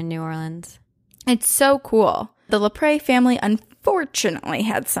architecture in New Orleans. It's so cool. The Lepre family unfortunately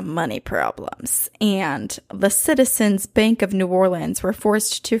had some money problems, and the Citizens Bank of New Orleans were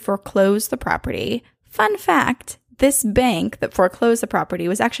forced to foreclose the property. Fun fact, this bank that foreclosed the property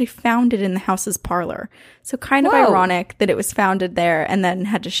was actually founded in the house's parlor. So kind of Whoa. ironic that it was founded there and then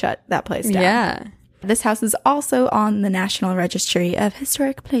had to shut that place down. Yeah. This house is also on the National Registry of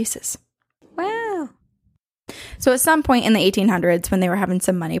Historic Places. Wow. So at some point in the 1800s, when they were having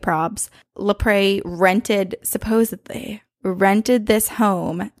some money probs, LaPrey supposedly rented this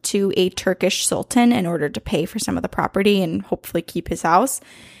home to a Turkish sultan in order to pay for some of the property and hopefully keep his house.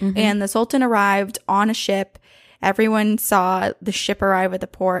 Mm-hmm. And the sultan arrived on a ship. Everyone saw the ship arrive at the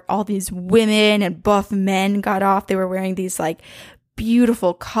port. All these women and buff men got off. They were wearing these like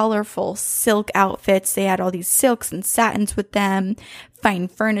beautiful, colorful silk outfits. They had all these silks and satins with them, fine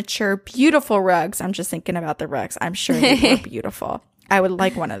furniture, beautiful rugs. I'm just thinking about the rugs. I'm sure they were beautiful. I would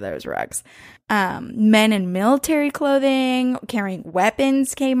like one of those rugs. Men in military clothing, carrying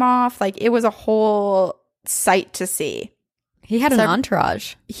weapons came off. Like, it was a whole sight to see. He had an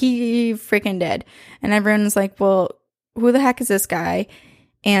entourage. He freaking did. And everyone was like, well, who the heck is this guy?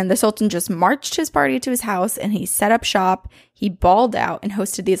 And the Sultan just marched his party to his house and he set up shop. He balled out and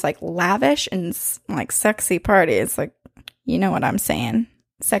hosted these like lavish and like sexy parties. Like, you know what I'm saying.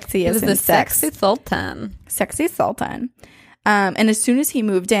 Sexy as in sex. Sexy Sultan. Sexy Sultan. And as soon as he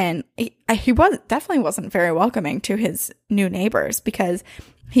moved in, he definitely wasn't very welcoming to his new neighbors, because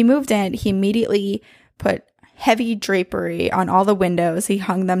he moved in, he immediately put heavy drapery on all the windows. He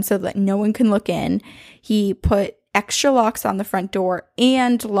hung them so that no one can look in. He put extra locks on the front door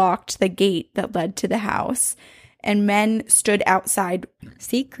and locked the gate that led to the house. And men stood outside.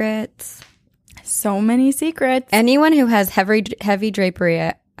 Secrets. So many secrets. Anyone who has heavy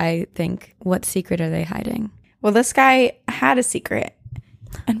drapery, I think, what secret are they hiding? Well, this guy had a secret,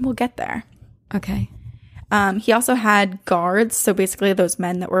 and we'll get there. Okay. He also had guards, so basically those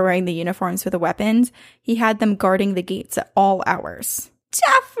men that were wearing the uniforms with the weapons, he had them guarding the gates at all hours.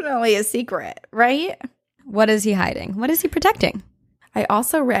 Definitely a secret, right? What is he hiding? What is he protecting? I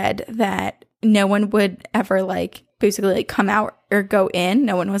also read that no one would ever basically come out or go in.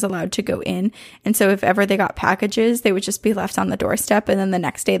 No one was allowed to go in. And so if ever they got packages, they would just be left on the doorstep. And then the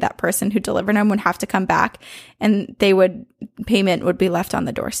next day, that person who delivered them would have to come back, and payment would be left on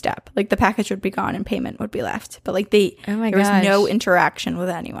the doorstep. Like, the package would be gone and payment would be left. But there was no interaction with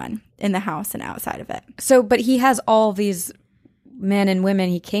anyone in the house and outside of it. So, but he has all these men and women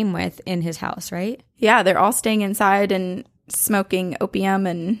he came with in his house, right? Yeah, they're all staying inside and smoking opium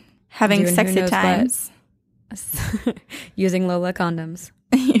and having sexy times. Using Lola condoms.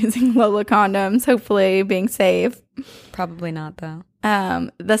 Using Lola condoms, hopefully being safe. Probably not, though.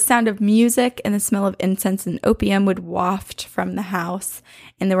 The sound of music and the smell of incense and opium would waft from the house,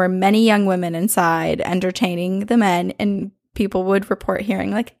 and there were many young women inside entertaining the men, and people would report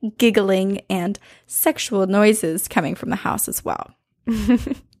hearing giggling and sexual noises coming from the house as well.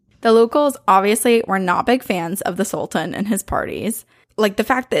 The locals obviously were not big fans of the Sultan and his parties. The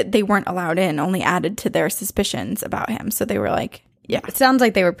fact that they weren't allowed in only added to their suspicions about him. So they were like, yeah. It sounds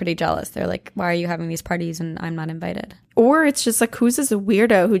like they were pretty jealous. They're like, why are you having these parties and I'm not invited? Or it's just who's this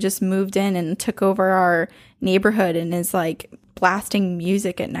weirdo who just moved in and took over our neighborhood and is blasting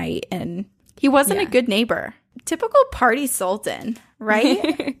music at night? And he wasn't a good neighbor. Typical party Sultan,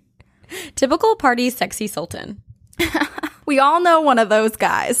 right? Typical party sexy Sultan. We all know one of those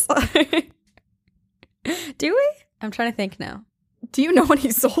guys. Do we? I'm trying to think now. Do you know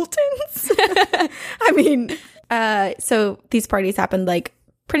any sultans? I mean, so these parties happened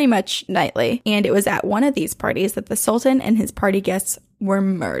pretty much nightly. And it was at one of these parties that the Sultan and his party guests were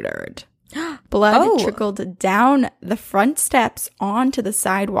murdered. Blood trickled down the front steps onto the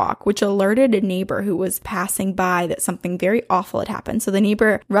sidewalk, which alerted a neighbor who was passing by that something very awful had happened. So the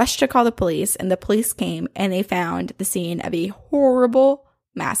neighbor rushed to call the police, and the police came and they found the scene of a horrible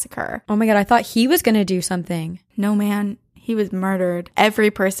massacre. Oh my God, I thought he was going to do something. No, man. He was murdered. Every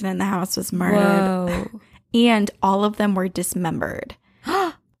person in the house was murdered. Whoa. And all of them were dismembered.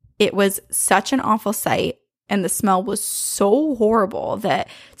 It was such an awful sight. And the smell was so horrible that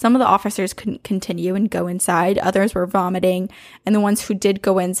some of the officers couldn't continue and go inside. Others were vomiting. And the ones who did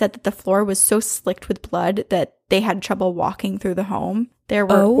go in said that the floor was so slicked with blood that they had trouble walking through the home. There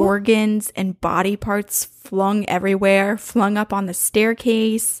were organs and body parts flung everywhere, flung up on the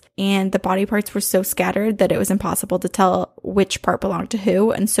staircase. And the body parts were so scattered that it was impossible to tell which part belonged to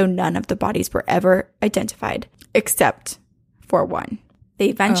who. And so none of the bodies were ever identified, except for one.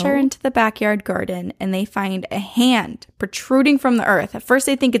 They venture into the backyard garden and they find a hand protruding from the earth. At first,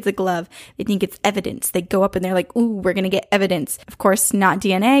 they think it's a glove. They think it's evidence. They go up and they're like, ooh, we're going to get evidence. Of course, not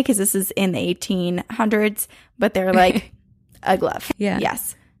DNA because this is in the 1800s, but they're like, a glove. Yeah.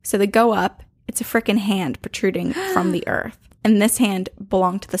 Yes. So they go up. It's a freaking hand protruding from the earth. And this hand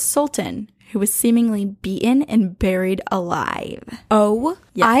belonged to the Sultan, who was seemingly beaten and buried alive. Oh,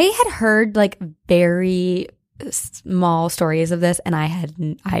 yes. I had heard like very small stories of this, and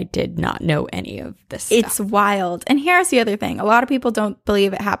I did not know any of this stuff. It's wild. And here's the other thing. A lot of people don't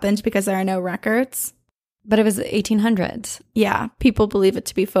believe it happened because there are no records. But it was the 1800s. Yeah, people believe it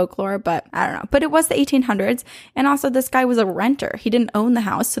to be folklore, but I don't know. But it was the 1800s. And also, this guy was a renter. He didn't own the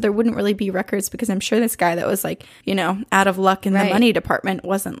house, so there wouldn't really be records because I'm sure this guy that was like, you know, out of luck in the money department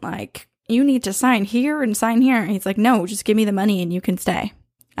wasn't like, you need to sign here and sign here. And he's like, no, just give me the money and you can stay.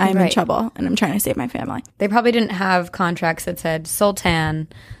 I'm in trouble and I'm trying to save my family. They probably didn't have contracts that said Sultan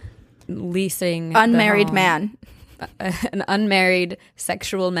leasing unmarried man. An unmarried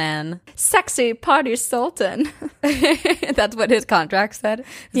sexual man. Sexy party sultan. That's what his contract said.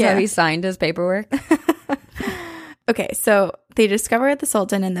 So he signed his paperwork. Okay, so they discovered the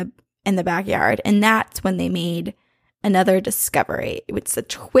sultan in the backyard, and that's when they made another discovery. It's a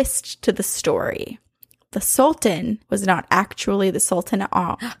twist to the story. The sultan was not actually the sultan at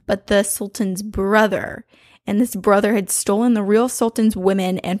all, but the sultan's brother. And this brother had stolen the real sultan's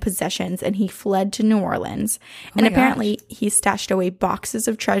women and possessions, and he fled to New Orleans. And apparently he stashed away boxes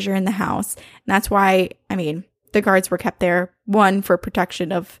of treasure in the house. And that's why, I mean, the guards were kept there, one, for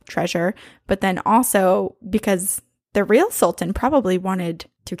protection of treasure, but then also because the real sultan probably wanted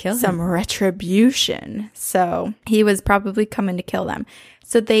to kill some retribution. So he was probably coming to kill them.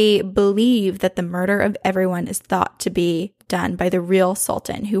 So they believe that the murder of everyone is thought to be done by the real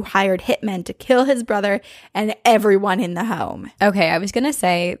sultan, who hired hitmen to kill his brother and everyone in the home. Okay, I was going to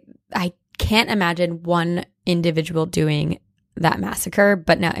say, I can't imagine one individual doing that massacre,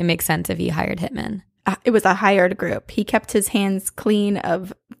 but now it makes sense if he hired hitmen. It was a hired group. He kept his hands clean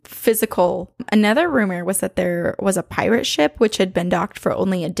of physical. Another rumor was that there was a pirate ship which had been docked for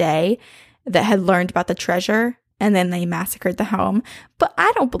only a day that had learned about the treasure, and then they massacred the home. But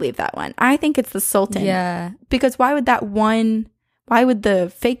I don't believe that one. I think it's the sultan. Yeah. Because why would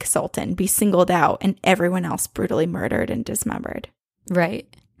the fake sultan be singled out and everyone else brutally murdered and dismembered?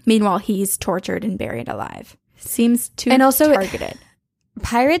 Right. Meanwhile, he's tortured and buried alive. Seems too targeted.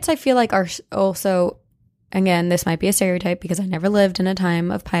 Pirates, I feel like, are also, again, this might be a stereotype because I never lived in a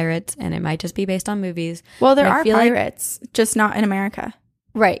time of pirates, and it might just be based on movies. Well, there are pirates, just not in America.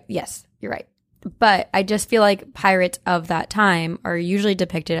 Right. Yes, you're right. But I just feel like pirates of that time are usually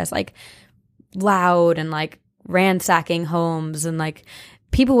depicted as like loud and like ransacking homes, and like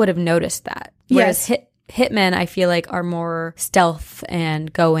people would have noticed that. Whereas hitmen, I feel like, are more stealth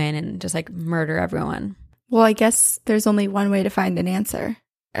and go in and just like murder everyone. Well, I guess there's only one way to find an answer.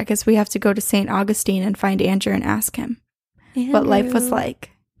 I guess we have to go to St. Augustine and find Andrew and ask him what life was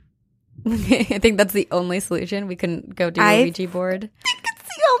like. I think that's the only solution. We couldn't go do a Ouija board. I think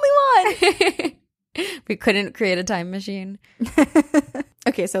it's the only one. We couldn't create a time machine.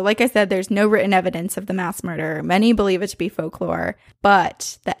 Okay, so like I said, there's no written evidence of the mass murder. Many believe it to be folklore,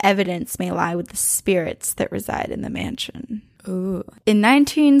 but the evidence may lie with the spirits that reside in the mansion. Ooh. In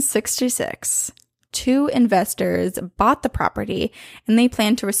 1966, 2 investors bought the property, and they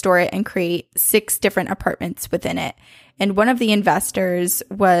planned to restore it and create 6 different apartments within it. And one of the investors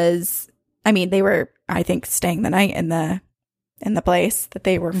was, they were, I think, staying the night in the place that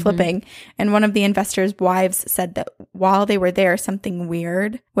they were flipping. And one of the investors' wives said that while they were there, something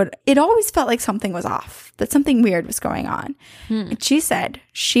weird, it always felt like something was off, that something weird was going on. And she said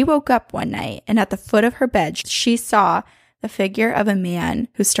she woke up one night, and at the foot of her bed, she saw the figure of a man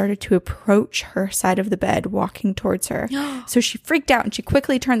who started to approach her side of the bed, walking towards her. So she freaked out, and she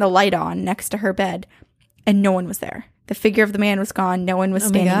quickly turned the light on next to her bed, and no one was there. The figure of the man was gone. No one was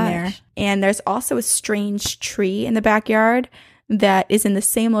standing there. And there's also a strange tree in the backyard that is in the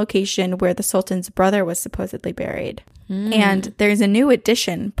same location where the Sultan's brother was supposedly buried. And there's a new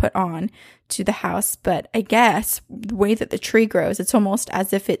addition put on to the house, but I guess the way that the tree grows, it's almost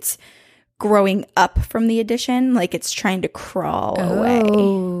as if it's growing up from the addition, like it's trying to crawl away.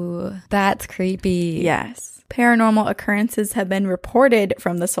 Oh, that's creepy. Yes. Paranormal occurrences have been reported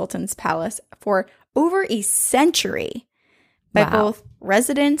from the Sultan's palace for over a century by both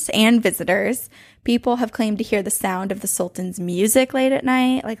residents and visitors. People have claimed to hear the sound of the Sultan's music late at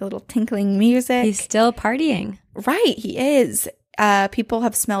night, like a little tinkling music. He's still partying. Right, he is. People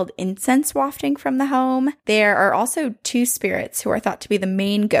have smelled incense wafting from the home. There are also 2 spirits who are thought to be the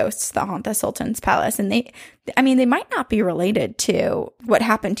main ghosts that haunt the Sultan's palace. And they might not be related to what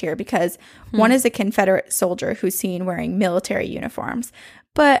happened here, because one is a Confederate soldier who's seen wearing military uniforms.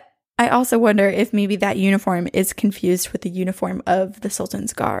 But I also wonder if maybe that uniform is confused with the uniform of the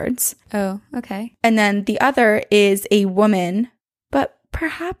Sultan's guards. Oh, okay. And then the other is a woman, but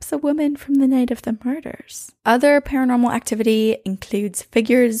perhaps a woman from the night of the murders. Other paranormal activity includes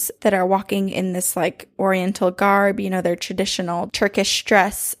figures that are walking in this like oriental garb, you know, their traditional Turkish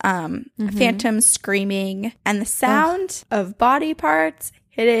dress, phantoms screaming, and the sound of body parts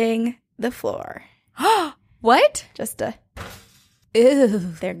hitting the floor. What? Just a... Ew.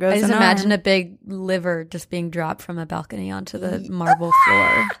 There goes I just an imagine arm. a big liver just being dropped from a balcony onto the marble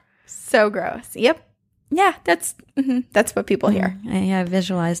floor. So gross. Yep. Yeah, that's what people hear. I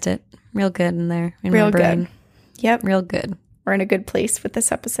visualized it real good in there. In Real my brain. good. Yep. Real good. We're in a good place with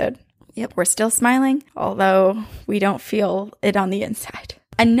this episode. Yep. We're still smiling, although we don't feel it on the inside.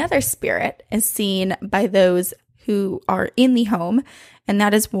 Another spirit is seen by those who are in the home, and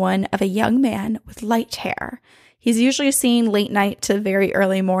that is one of a young man with light hair. He's usually seen late night to very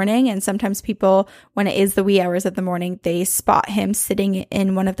early morning, and sometimes people, when it is the wee hours of the morning, they spot him sitting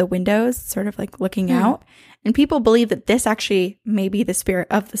in one of the windows, sort of like looking out. And people believe that this actually may be the spirit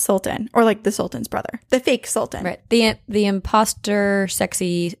of the Sultan, or like the Sultan's brother, the fake Sultan. Right. The imposter,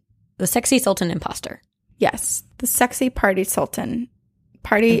 the sexy Sultan imposter. Yes, the sexy party Sultan.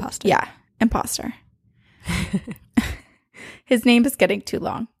 Party, Imposter. yeah, imposter. His name is getting too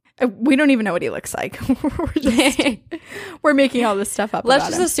long. We don't even know what he looks like. We're making all this stuff up. Let's about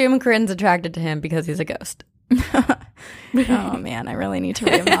just him. assume Corinne's attracted to him because he's a ghost. Oh man, I really need to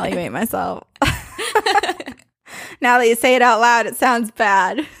reevaluate myself. Now that you say it out loud, it sounds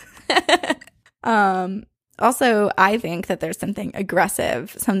bad. Also, I think that there's something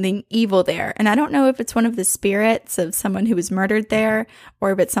aggressive, something evil there. And I don't know if it's one of the spirits of someone who was murdered there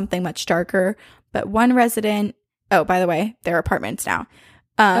or if it's something much darker. But one resident, oh, by the way, they're apartments now.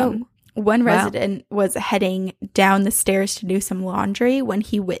 One resident was heading down the stairs to do some laundry when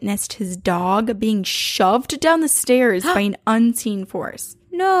he witnessed his dog being shoved down the stairs by an unseen force.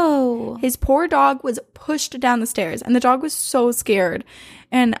 No. His poor dog was pushed down the stairs, and the dog was so scared.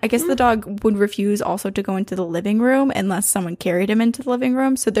 And I guess the dog would refuse also to go into the living room unless someone carried him into the living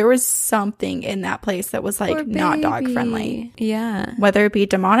room. So there was something in that place that was like Poor not dog baby. friendly. Yeah. Whether it be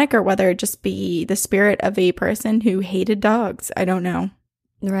demonic or whether it just be the spirit of a person who hated dogs. I don't know.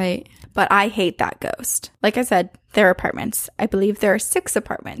 Right. But I hate that ghost. Like I said, they're apartments. I believe there are 6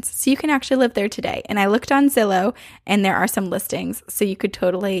 apartments. So you can actually live there today. And I looked on Zillow and there are some listings. So you could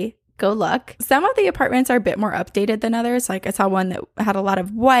totally go look. Some of the apartments are a bit more updated than others. Like I saw one that had a lot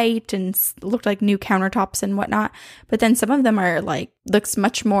of white and looked like new countertops and whatnot. But then some of them are like, looks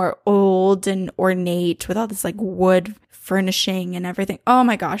much more old and ornate with all this like wood furnishing and everything. Oh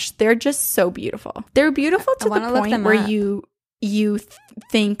my gosh. They're just so beautiful. They're beautiful to the point where you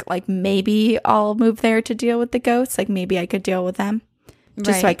think like maybe I'll move there to deal with the ghosts. Like maybe I could deal with them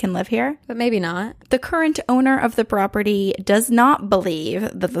just so I can live here. But maybe not. The current owner of the property does not believe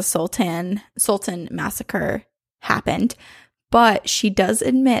that the Sultan massacre happened, but she does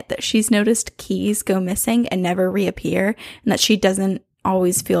admit that she's noticed keys go missing and never reappear, and that she doesn't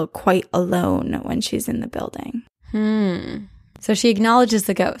always feel quite alone when she's in the building. So she acknowledges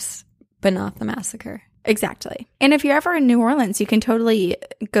the ghosts, but not the massacre. Exactly. And if you're ever in New Orleans, you can totally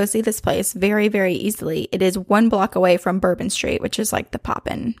go see this place very, very easily. It is 1 block away from Bourbon Street, which is like the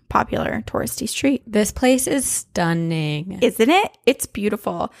popular touristy street. This place is stunning. Isn't it? It's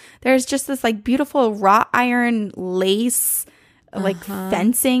beautiful. There's just this like beautiful wrought iron lace like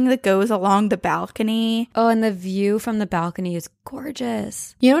fencing that goes along the balcony. Oh, and the view from the balcony is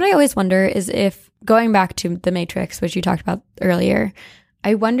gorgeous. You know what I always wonder is if, going back to The Matrix, which you talked about earlier,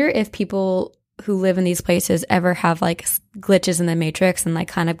 I wonder if people who live in these places ever have like glitches in the Matrix and like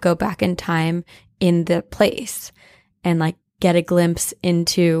kind of go back in time in the place and like get a glimpse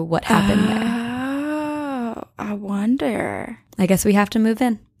into what happened there. Oh, I wonder. I guess we have to move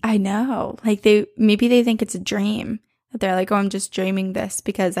in. I know. Like maybe they think it's a dream. That they're like, oh, I'm just dreaming this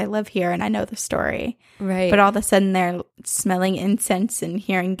because I live here and I know the story. Right. But all of a sudden they're smelling incense and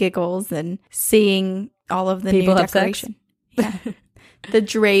hearing giggles and seeing all of the People new have decoration. Yeah. The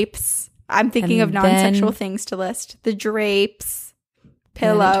drapes. I'm thinking And of non-sexual then- things to list. The drapes, And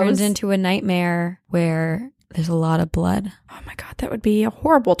then pillows. it turns into a nightmare where there's a lot of blood. Oh my God, that would be a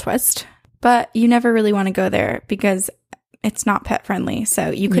horrible twist. But you never really want to go there because it's not pet friendly. So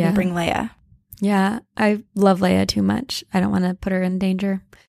you couldn't Yeah. bring Leia. Yeah, I love Leia too much. I don't want to put her in danger.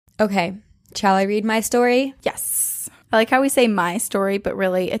 Okay, shall I read my story? Yes. I like how we say my story, but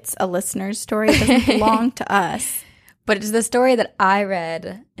really it's a listener's story. It doesn't belong to us. But it's the story that I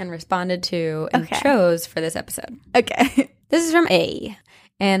read and responded to and Okay. chose for this episode. Okay. This is from A,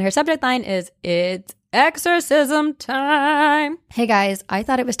 and her subject line is, "It's exorcism time." Hey guys, I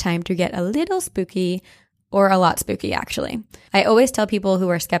thought it was time to get a little spooky or a lot spooky, actually. I always tell people who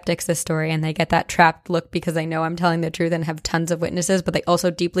are skeptics this story, and they get that trapped look because they know I'm telling the truth and have tons of witnesses, but they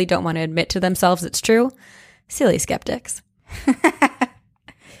also deeply don't want to admit to themselves it's true. Silly skeptics.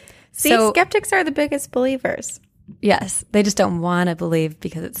 Skeptics are the biggest believers. Yes, they just don't want to believe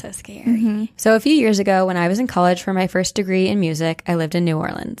because it's so scary. So a few years ago, when I was in college for my first degree in music, I lived in New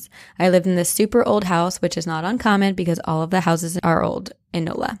Orleans. I lived in this super old house, which is not uncommon because all of the houses are old in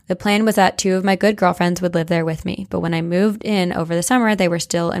NOLA. The plan was that 2 of my good girlfriends would live there with me, but when I moved in over the summer, they were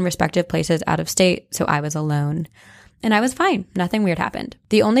still in respective places out of state, so I was alone. And I was fine. Nothing weird happened.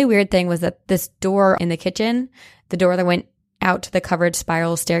 The only weird thing was that this door in the kitchen, the door that went out to the covered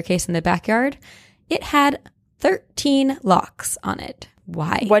spiral staircase in the backyard, it had 13 locks on it.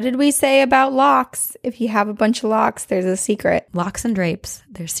 Why? What did we say about locks? If you have a bunch of locks, there's a secret. Locks and drapes.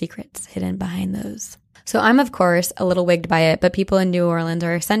 There's secrets hidden behind those. So I'm, of course, a little wigged by it, but people in New Orleans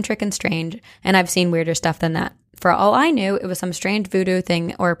are eccentric and strange, and I've seen weirder stuff than that. For all I knew, it was some strange voodoo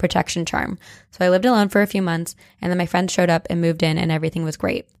thing or protection charm. So I lived alone for a few months, and then my friends showed up and moved in, and everything was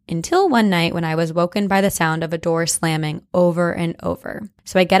great. Until one night when I was woken by the sound of a door slamming over and over.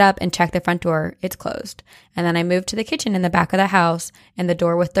 So I get up and check the front door. It's closed. And then I move to the kitchen in the back of the house, and the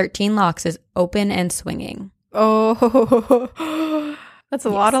door with 13 locks is open and swinging. Oh, that's a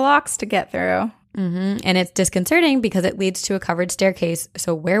lot of locks to get through. And it's disconcerting because it leads to a covered staircase.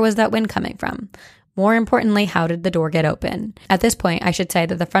 So where was that wind coming from? More importantly, how did the door get open? At this point, I should say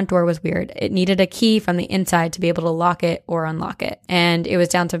that the front door was weird. It needed a key from the inside to be able to lock it or unlock it. And it was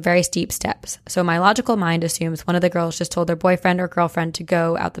down to very steep steps. So my logical mind assumes one of the girls just told their boyfriend or girlfriend to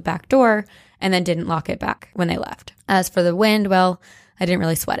go out the back door and then didn't lock it back when they left. As for the wind, well, I didn't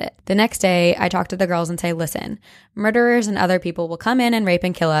really sweat it. The next day, I talked to the girls and say, listen, murderers and other people will come in and rape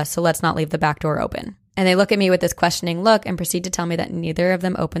and kill us, so let's not leave the back door open. And they look at me with this questioning look and proceed to tell me that neither of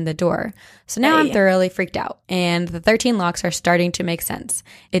them opened the door. So now I'm thoroughly freaked out, and the 13 locks are starting to make sense.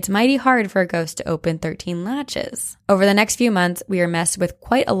 It's mighty hard for a ghost to open 13 latches. Over the next few months, we were messed with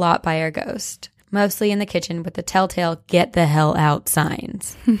quite a lot by our ghost. Mostly in the kitchen with the telltale get the hell out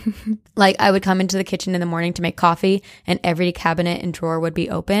signs. Like I would come into the kitchen in the morning to make coffee and every cabinet and drawer would be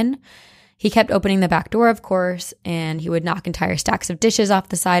open. He kept opening the back door, of course, and he would knock entire stacks of dishes off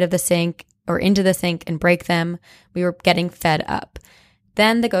the side of the sink or into the sink and break them. We were getting fed up.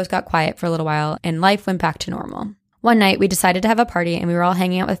 Then the ghost got quiet for a little while and life went back to normal. One night we decided to have a party and we were all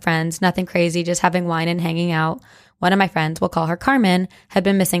hanging out with friends, nothing crazy, just having wine and hanging out. One of my friends, we'll call her Carmen, had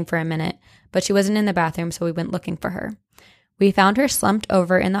been missing for a minute, but she wasn't in the bathroom, so we went looking for her. We found her slumped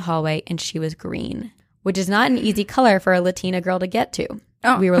over in the hallway and she was green, which is not an easy color for a Latina girl to get to.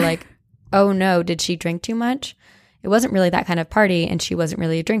 Oh. We were like, oh no, did she drink too much? It wasn't really that kind of party and she wasn't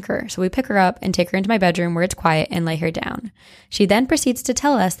really a drinker. So we pick her up and take her into my bedroom where it's quiet and lay her down. She then proceeds to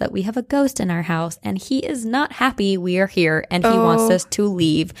tell us that we have a ghost in our house and he is not happy we are here and he wants us to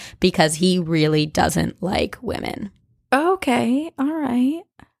leave because he really doesn't like women. Okay, all right.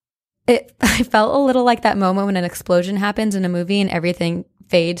 I felt a little like that moment when an explosion happens in a movie and everything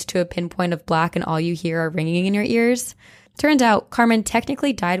fades to a pinpoint of black and all you hear are ringing in your ears. Turns out Carmen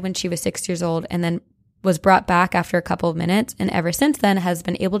technically died when she was 6 years old and then was brought back after a couple of minutes, and ever since then has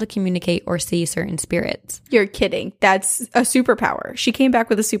been able to communicate or see certain spirits. You're kidding. That's a superpower. She came back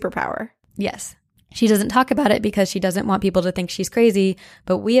with a superpower. Yes. She doesn't talk about it because she doesn't want people to think she's crazy,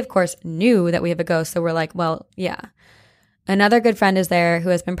 but we, of course, knew that we have a ghost, so we're like, well, yeah. Another good friend is there who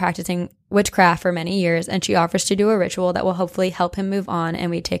has been practicing witchcraft for many years, and she offers to do a ritual that will hopefully help him move on, and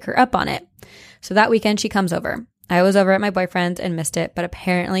we take her up on it. So that weekend, she comes over. I was over at my boyfriend's and missed it, but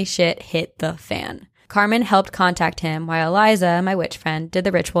apparently shit hit the fan. Carmen helped contact him while Eliza, my witch friend, did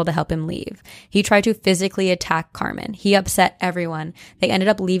the ritual to help him leave. He tried to physically attack Carmen. He upset everyone. They ended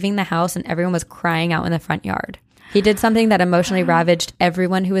up leaving the house and everyone was crying out in the front yard. He did something that emotionally ravaged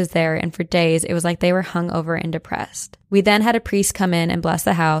everyone who was there, and for days it was like they were hungover and depressed. We then had a priest come in and bless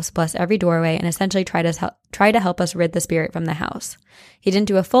the house, bless every doorway, and essentially try to help us rid the spirit from the house. He didn't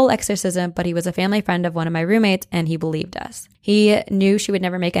do a full exorcism, but he was a family friend of one of my roommates, and he believed us. He knew she would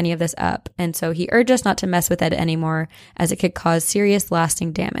never make any of this up, and so he urged us not to mess with it anymore, as it could cause serious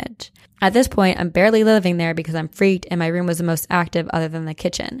lasting damage. At this point, I'm barely living there because I'm freaked and my room was the most active other than the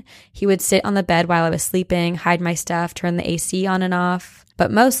kitchen. He would sit on the bed while I was sleeping, hide my stuff, turn the AC on and off,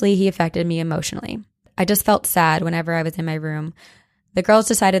 but mostly he affected me emotionally. I just felt sad whenever I was in my room. The girls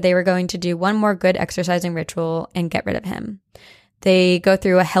decided they were going to do one more good exorcising ritual and get rid of him. They go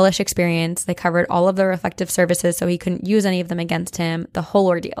through a hellish experience. They covered all of the reflective surfaces so he couldn't use any of them against him, the whole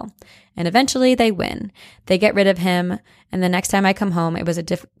ordeal. And eventually they win. They get rid of him. And the next time I come home, it was a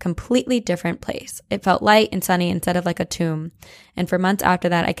completely different place. It felt light and sunny instead of like a tomb. And for months after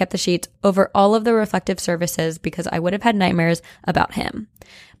that, I kept the sheets over all of the reflective surfaces because I would have had nightmares about him.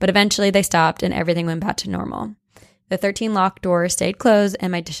 But eventually they stopped and everything went back to normal. The 13 locked doors stayed closed and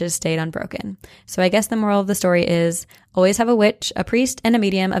my dishes stayed unbroken. So I guess the moral of the story is always have a witch, a priest, and a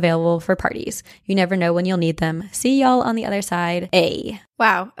medium available for parties. You never know when you'll need them. See y'all on the other side.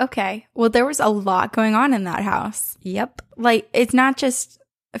 Wow. Okay. Well, there was a lot going on in that house. Yep. Like, it's not just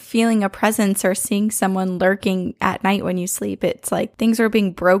feeling a presence or seeing someone lurking at night when you sleep. It's like things were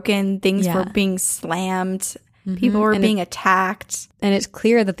being broken, things were being slammed. People were being attacked. And it's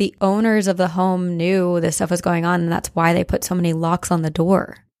clear that the owners of the home knew this stuff was going on, and that's why they put so many locks on the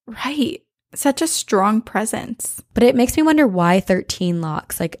door. Right. Such a strong presence. But it makes me wonder why 13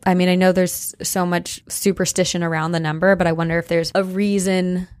 locks. Like, I mean, I know there's so much superstition around the number, but I wonder if there's a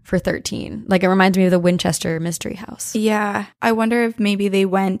reason for 13. Like, it reminds me of the Winchester Mystery House. Yeah. I wonder if maybe they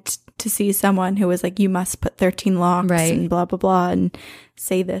went to see someone who was like, you must put 13 locks and blah, blah, blah, and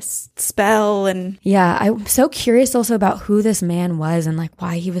say this spell. And yeah, I'm so curious also about who this man was and like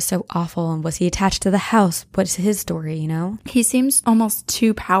why he was so awful, and was he attached to the house? What's his story, you know? He seems almost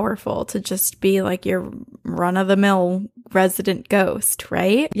too powerful to just be like your run-of-the-mill resident ghost,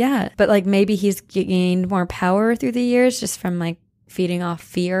 right? Yeah, but like maybe he's gained more power through the years just from like feeding off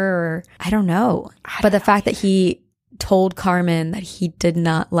fear, or I don't know. But the fact that he told Carmen that he did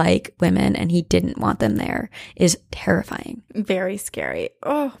not like women and he didn't want them there is terrifying. Very scary.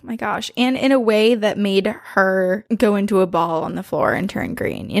 Oh my gosh. And in a way that made her go into a ball on the floor and turn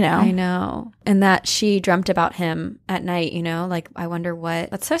green, you know? I know. And that she dreamt about him at night, you know? Like, I wonder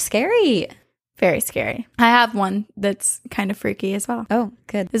what. That's so scary. Very scary. I have one that's kind of freaky as well. Oh,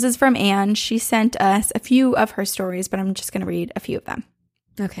 good. This is from Anne. She sent us a few of her stories, but I'm just going to read a few of them.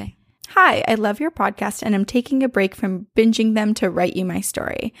 Okay. Hi, I love your podcast and I'm taking a break from binging them to write you my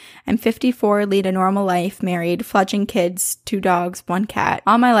story. I'm 54, lead a normal life, married, fledgling kids, 2 dogs, 1 cat.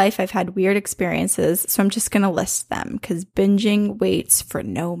 All my life I've had weird experiences, so I'm just going to list them because binging waits for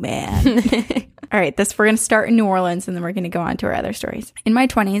no man. All right, we're going to start in New Orleans and then we're going to go on to our other stories. In my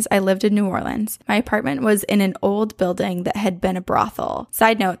 20s, I lived in New Orleans. My apartment was in an old building that had been a brothel.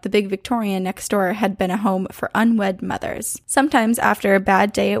 Side note, the big Victorian next door had been a home for unwed mothers. Sometimes after a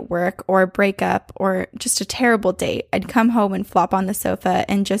bad day at work or a breakup or just a terrible date, I'd come home and flop on the sofa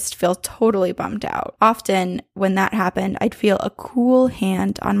and just feel totally bummed out. Often, when that happened, I'd feel a cool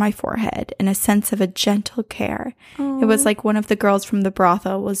hand on my forehead and a sense of a gentle care. Aww. It was like one of the girls from the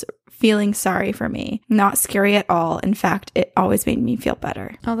brothel was feeling sorry for me. Not scary at all. In fact, it always made me feel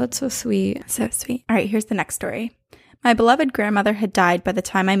better. Oh, that's so sweet. So sweet. All right, here's the next story. My beloved grandmother had died by the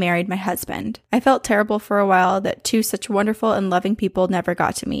time I married my husband. I felt terrible for a while that 2 such wonderful and loving people never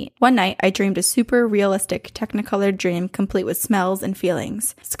got to meet. One night, I dreamed a super realistic Technicolor dream complete with smells and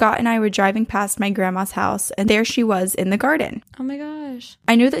feelings. Scott and I were driving past my grandma's house, and there she was in the garden. Oh my gosh.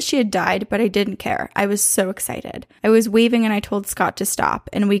 I knew that she had died, but I didn't care. I was so excited. I was waving and I told Scott to stop,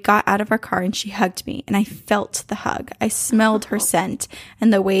 and we got out of our car and she hugged me, and I felt the hug. I smelled her scent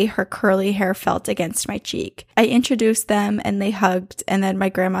and the way her curly hair felt against my cheek. I introduced them and they hugged, and then my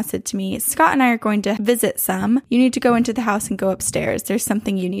grandma said to me, Scott and I are going to visit some. You need to go into the house and go upstairs. There's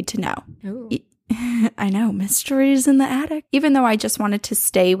something you need to know. I know, mysteries in the attic. Even though I just wanted to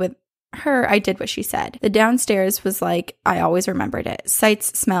stay with her, I did what she said. The downstairs was like, I always remembered it.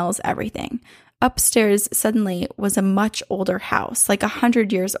 Sights, smells, everything. Upstairs suddenly was a much older house, like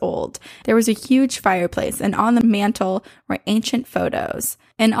 100 years old. There was a huge fireplace, and on the mantle were ancient photos.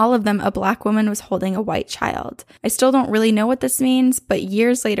 In all of them, a black woman was holding a white child. I still don't really know what this means, but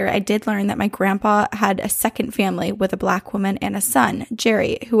years later, I did learn that my grandpa had a second family with a black woman and a son,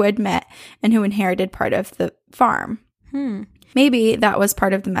 Jerry, who I'd met and who inherited part of the farm. Maybe that was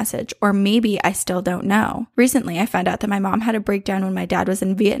part of the message, or maybe I still don't know. Recently, I found out that my mom had a breakdown when my dad was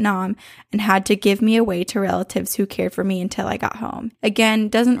in Vietnam and had to give me away to relatives who cared for me until I got home. Again,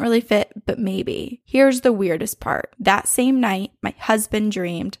 doesn't really fit, but maybe. Here's the weirdest part. That same night, my husband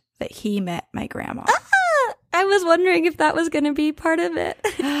dreamed that he met my grandma. I was wondering if that was going to be part of it.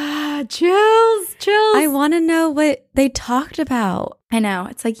 Chills. I want to know what they talked about. I know.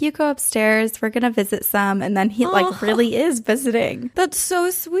 It's like, you go upstairs, we're going to visit some, and then he really is visiting. That's so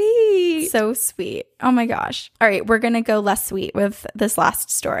sweet. So sweet. Oh my gosh. All right, we're going to go less sweet with this last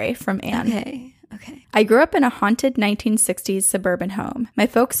story from Anne. Okay. Okay. I grew up in a haunted 1960s suburban home. My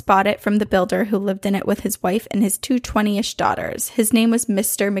folks bought it from the builder who lived in it with his wife and his two 20-ish daughters. His name was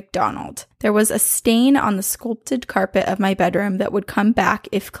Mr. McDonald. There was a stain on the sculpted carpet of my bedroom that would come back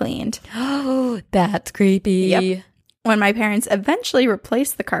if cleaned. Oh, that's creepy. Yep. When my parents eventually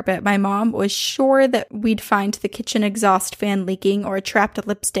replaced the carpet, my mom was sure that we'd find the kitchen exhaust fan leaking or a trapped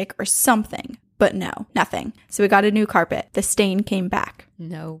lipstick or something. But no, nothing. So we got a new carpet. The stain came back.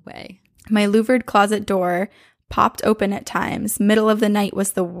 No way. My louvered closet door popped open at times. Middle of the night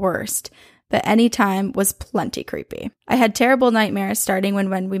was the worst, but any time was plenty creepy. I had terrible nightmares starting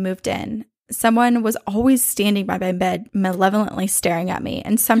when we moved in. Someone was always standing by my bed, malevolently staring at me,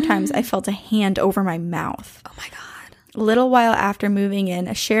 and sometimes I felt a hand over my mouth. Oh my God. A little while after moving in,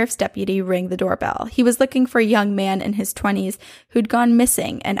 a sheriff's deputy rang the doorbell. He was looking for a young man in his 20s who'd gone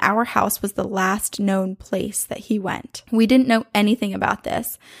missing, and our house was the last known place that he went. We didn't know anything about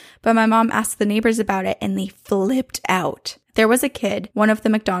this, but my mom asked the neighbors about it, and they flipped out. There was a kid one of the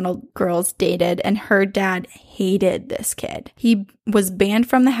McDonald girls dated, and her dad hated this kid. He was banned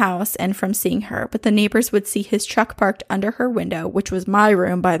from the house and from seeing her, but the neighbors would see his truck parked under her window, which was my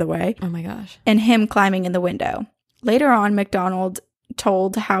room, by the way. Oh my gosh. And him climbing in the window. Later on, McDonald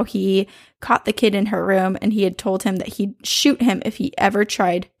told how he caught the kid in her room and he had told him that he'd shoot him if he ever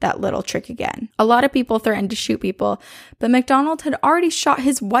tried that little trick again. A lot of people threatened to shoot people, but McDonald had already shot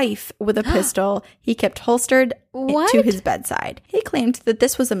his wife with a pistol he kept holstered to his bedside. He claimed that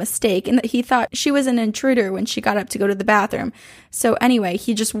this was a mistake and that he thought she was an intruder when she got up to go to the bathroom. So anyway,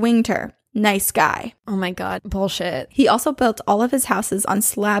 he just winged her. Nice guy. Oh my God. Bullshit. He also built all of his houses on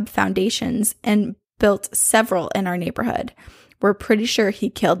slab foundations and built several in our neighborhood. We're pretty sure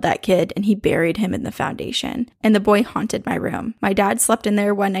he killed that kid and he buried him in the foundation. And the boy haunted my room. My dad slept in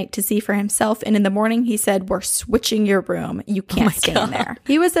there one night to see for himself, and in the morning he said, "We're switching your room. You can't stay in there."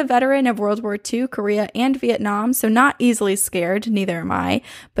 He was a veteran of World War II, Korea, and Vietnam, so not easily scared, neither am I,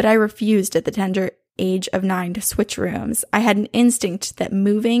 but I refused at the tender age of 9 to switch rooms. I had an instinct that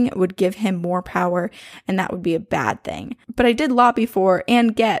moving would give him more power, and that would be a bad thing. But I did lobby for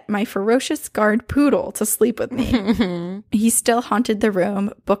and get my ferocious guard poodle to sleep with me. He still haunted the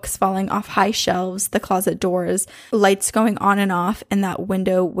room, books falling off high shelves, the closet doors, lights going on and off, and that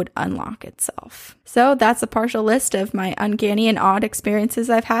window would unlock itself. So that's a partial list of my uncanny and odd experiences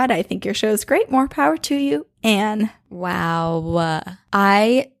I've had. I think your show is great. More power to you, Anne. Wow.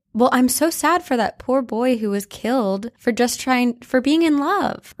 I'm so sad for that poor boy who was killed for being in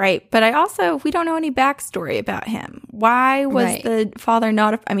love. Right. But we don't know any backstory about him. Why was the father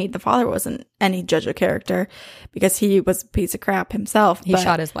the father wasn't any judge of character because he was a piece of crap himself. He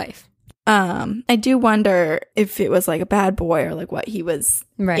shot his wife. I do wonder if it was like a bad boy or like what he was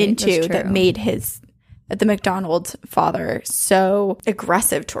into that made the McDonald father so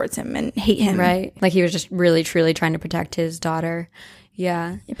aggressive towards him and hate him. Right. Like he was just really, truly trying to protect his daughter.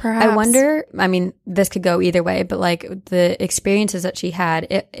 Yeah. Perhaps. I wonder, this could go either way, but like the experiences that she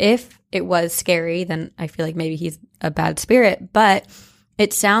had, if it was scary, then I feel like maybe he's a bad spirit. But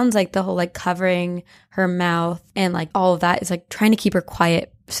it sounds like the whole like covering her mouth and like all of that is like trying to keep her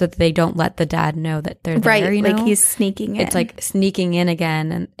quiet so that they don't let the dad know that they're there, you know? Like he's sneaking in. It's like sneaking in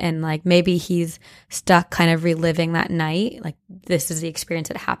again and like maybe he's stuck kind of reliving that night. Like this is the experience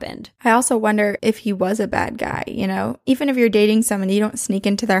that happened. I also wonder if he was a bad guy, you know? Even if you're dating someone, you don't sneak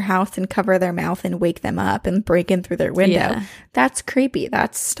into their house and cover their mouth and wake them up and break in through their window. Yeah. That's creepy.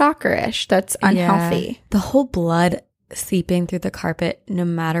 That's stalkerish. That's unhealthy. Yeah. The whole blood seeping through the carpet no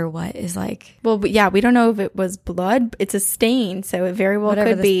matter what is like, well, yeah, we don't know if it was blood. It's a stain, so it very well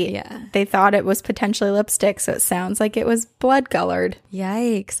could be. Yeah, they thought it was potentially lipstick, so it sounds like it was blood colored.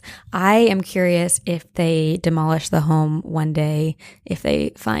 Yikes. I am curious if they demolish the home one day, if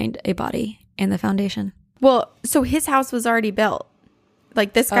they find a body in the foundation. Well, so his house was already built.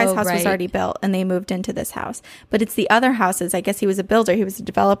 Like this guy's house was already built and they moved into this house, but it's the other houses. I guess he was a builder, he was a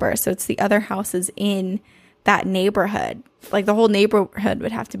developer, so it's the other houses in that neighborhood. Like the whole neighborhood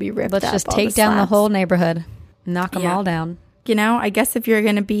would have to be ripped up. Let's just take down the whole neighborhood. Knock them all down. You know, I guess if you're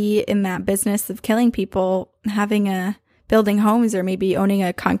going to be in that business of killing people, building homes or maybe owning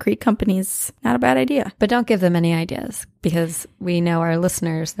a concrete company is not a bad idea. But don't give them any ideas because we know our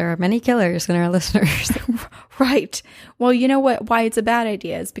listeners. There are many killers in our listeners. Right. Well, you know why it's a bad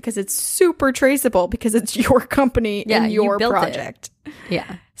idea is because it's super traceable because it's your company and your project.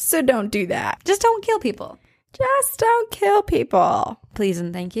 Yeah. So don't do that. Just don't kill people. Just don't kill people. Please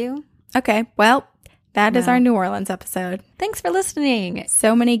and thank you. Okay. Well, that is our New Orleans episode. Thanks for listening.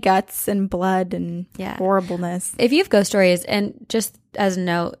 So many guts and blood and horribleness. If you have ghost stories, and just as a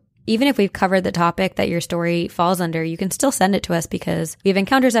note, even if we've covered the topic that your story falls under, you can still send it to us because we have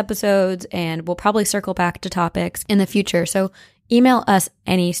encounters episodes and we'll probably circle back to topics in the future. So email us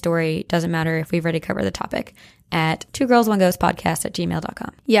any story. Doesn't matter if we've already covered the topic at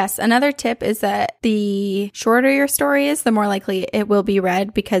twogirlsoneghostpodcast@gmail.com. Yes. Another tip is that the shorter your story is, the more likely it will be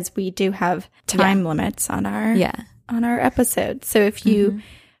read because we do have time limits on our episodes. So if you,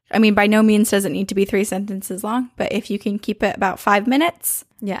 I mean, by no means does it need to be 3 sentences long, but if you can keep it about 5 minutes,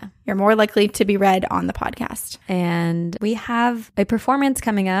 you're more likely to be read on the podcast. And we have a performance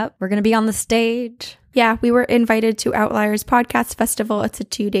coming up. We're going to be on the stage. Yeah, we were invited to Outliers Podcast Festival. It's a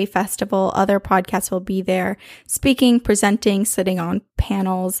 2-day festival. Other podcasts will be there speaking, presenting, sitting on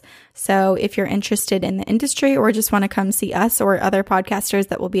panels. So if you're interested in the industry or just want to come see us or other podcasters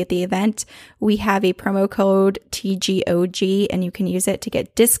that will be at the event, we have a promo code TGOG and you can use it to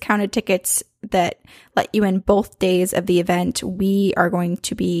get discounted tickets that let you in both days of the event. We are going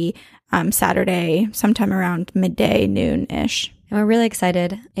to be Saturday, sometime around midday, noon-ish. And we're really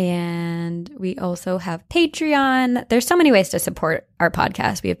excited. And we also have Patreon. There's so many ways to support our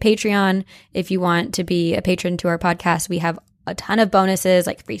podcast. We have Patreon. If you want to be a patron to our podcast, we have a ton of bonuses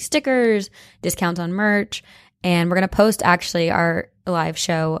like free stickers, discounts on merch. And we're going to post actually our live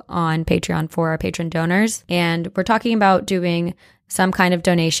show on Patreon for our patron donors. And we're talking about doing some kind of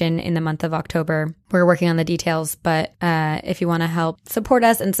donation in the month of October. We're working on the details, but if you want to help support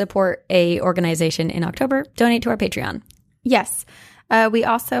us and support a organization in October, donate to our Patreon. Yes. We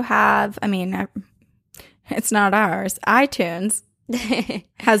also have, I mean, it's not ours. iTunes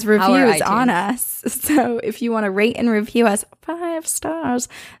has reviews on us. So if you want to rate and review us 5 stars,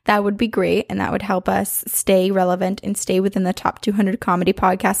 that would be great. And that would help us stay relevant and stay within the top 200 comedy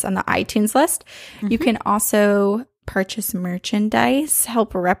podcasts on the iTunes list. You can also purchase merchandise,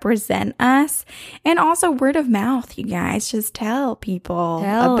 help represent us, and also word of mouth, you guys. Just tell people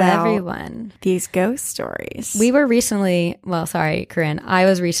about everyone these ghost stories. We were recently, Corinne, I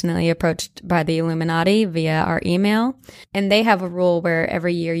was recently approached by the Illuminati via our email, and they have a rule where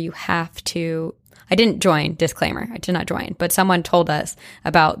every year you have to, I didn't join, disclaimer, I did not join, but someone told us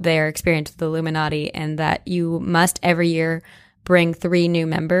about their experience with the Illuminati and that you must every year bring 3 new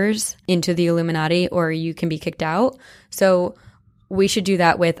members into the Illuminati or you can be kicked out. So we should do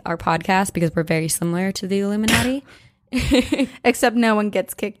that with our podcast because we're very similar to the Illuminati. Except no one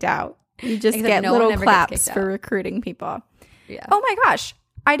gets kicked out. You just get little claps for recruiting people. Yeah. Oh my gosh.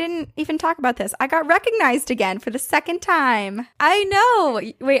 I didn't even talk about this. I got recognized again for the 2nd time. I know.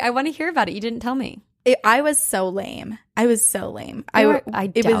 Wait, I want to hear about it. You didn't tell me. I was so lame. I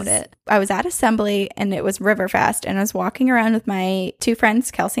doubt it. I was at Assembly and it was Riverfest and I was walking around with my 2 friends,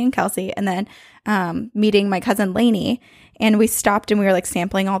 Kelsey and Kelsey, and then meeting my cousin Lainey. And we stopped and we were like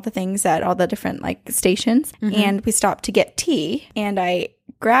sampling all the things at all the different like stations. And we stopped to get tea. And I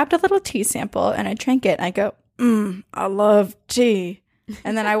grabbed a little tea sample and I drank it. And I go, I love tea.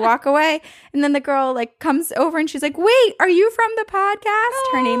 And then I walk away. And then the girl like comes over and she's like, wait, are you from the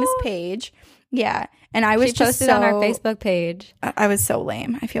podcast? Her name is Paige. Yeah. And I was she posted on our Facebook page. I was so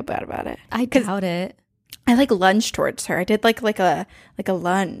lame. I feel bad about it. I doubt it. I like lunged towards her. I did like a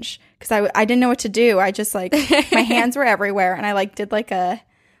lunge because I didn't know what to do. I just like my hands were everywhere and I like did like a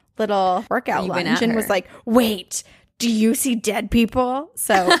little workout lunge and was like, wait, do you see dead people?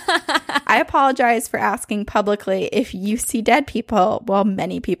 So I apologize for asking publicly if you see dead people while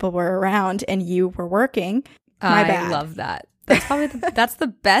many people were around and you were working. My bad. I love that. That's probably that's the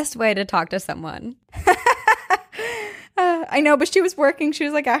best way to talk to someone. I know, but she was working. She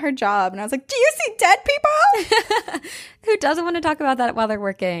was like at her job. And I was like, do you see dead people? Who doesn't want to talk about that while they're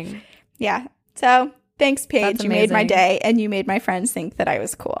working? Yeah. So thanks, Paige. You made my day and you made my friends think that I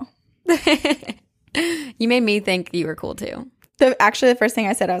was cool. You made me think you were cool too. Actually, the first thing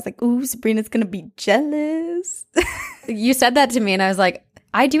I said, I was like, ooh, Sabrina's going to be jealous. You said that to me and I was like,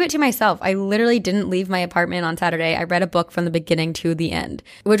 I do it to myself. I literally didn't leave my apartment on Saturday. I read a book from the beginning to the end,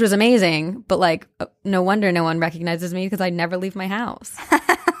 which was amazing. But like, no wonder no one recognizes me because I never leave my house.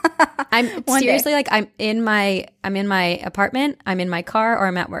 I'm seriously like, I'm in my apartment, I'm in my car, or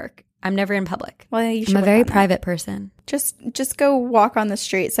I'm at work. I'm never in public. Well, you should. I'm a very private person. Just go walk on the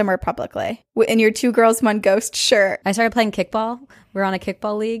street somewhere publicly in your 2 girls, 1 ghost shirt. I started playing kickball. We're on a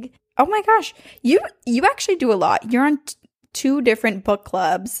kickball league. Oh my gosh, you actually do a lot. You're on 2 different book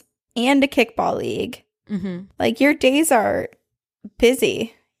clubs and a kickball league. Like your days are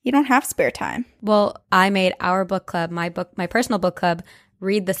busy. You don't have spare time. Well, I made our book club, my personal book club,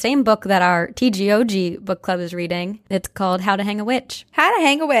 read the same book that our TGOG book club is reading. It's called How to Hang a Witch. How to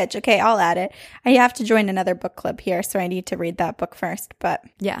Hang a Witch. Okay, I'll add it. I have to join another book club here, so I need to read that book first. But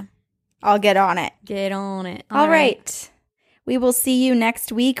yeah, I'll get on it. Get on it. All right. We will see you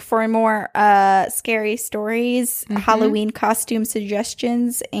next week for more scary stories, Halloween costume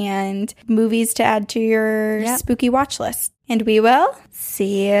suggestions, and movies to add to your spooky watch list. And we will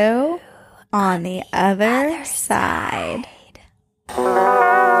see you on the other side. Very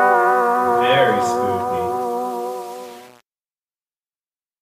spooky.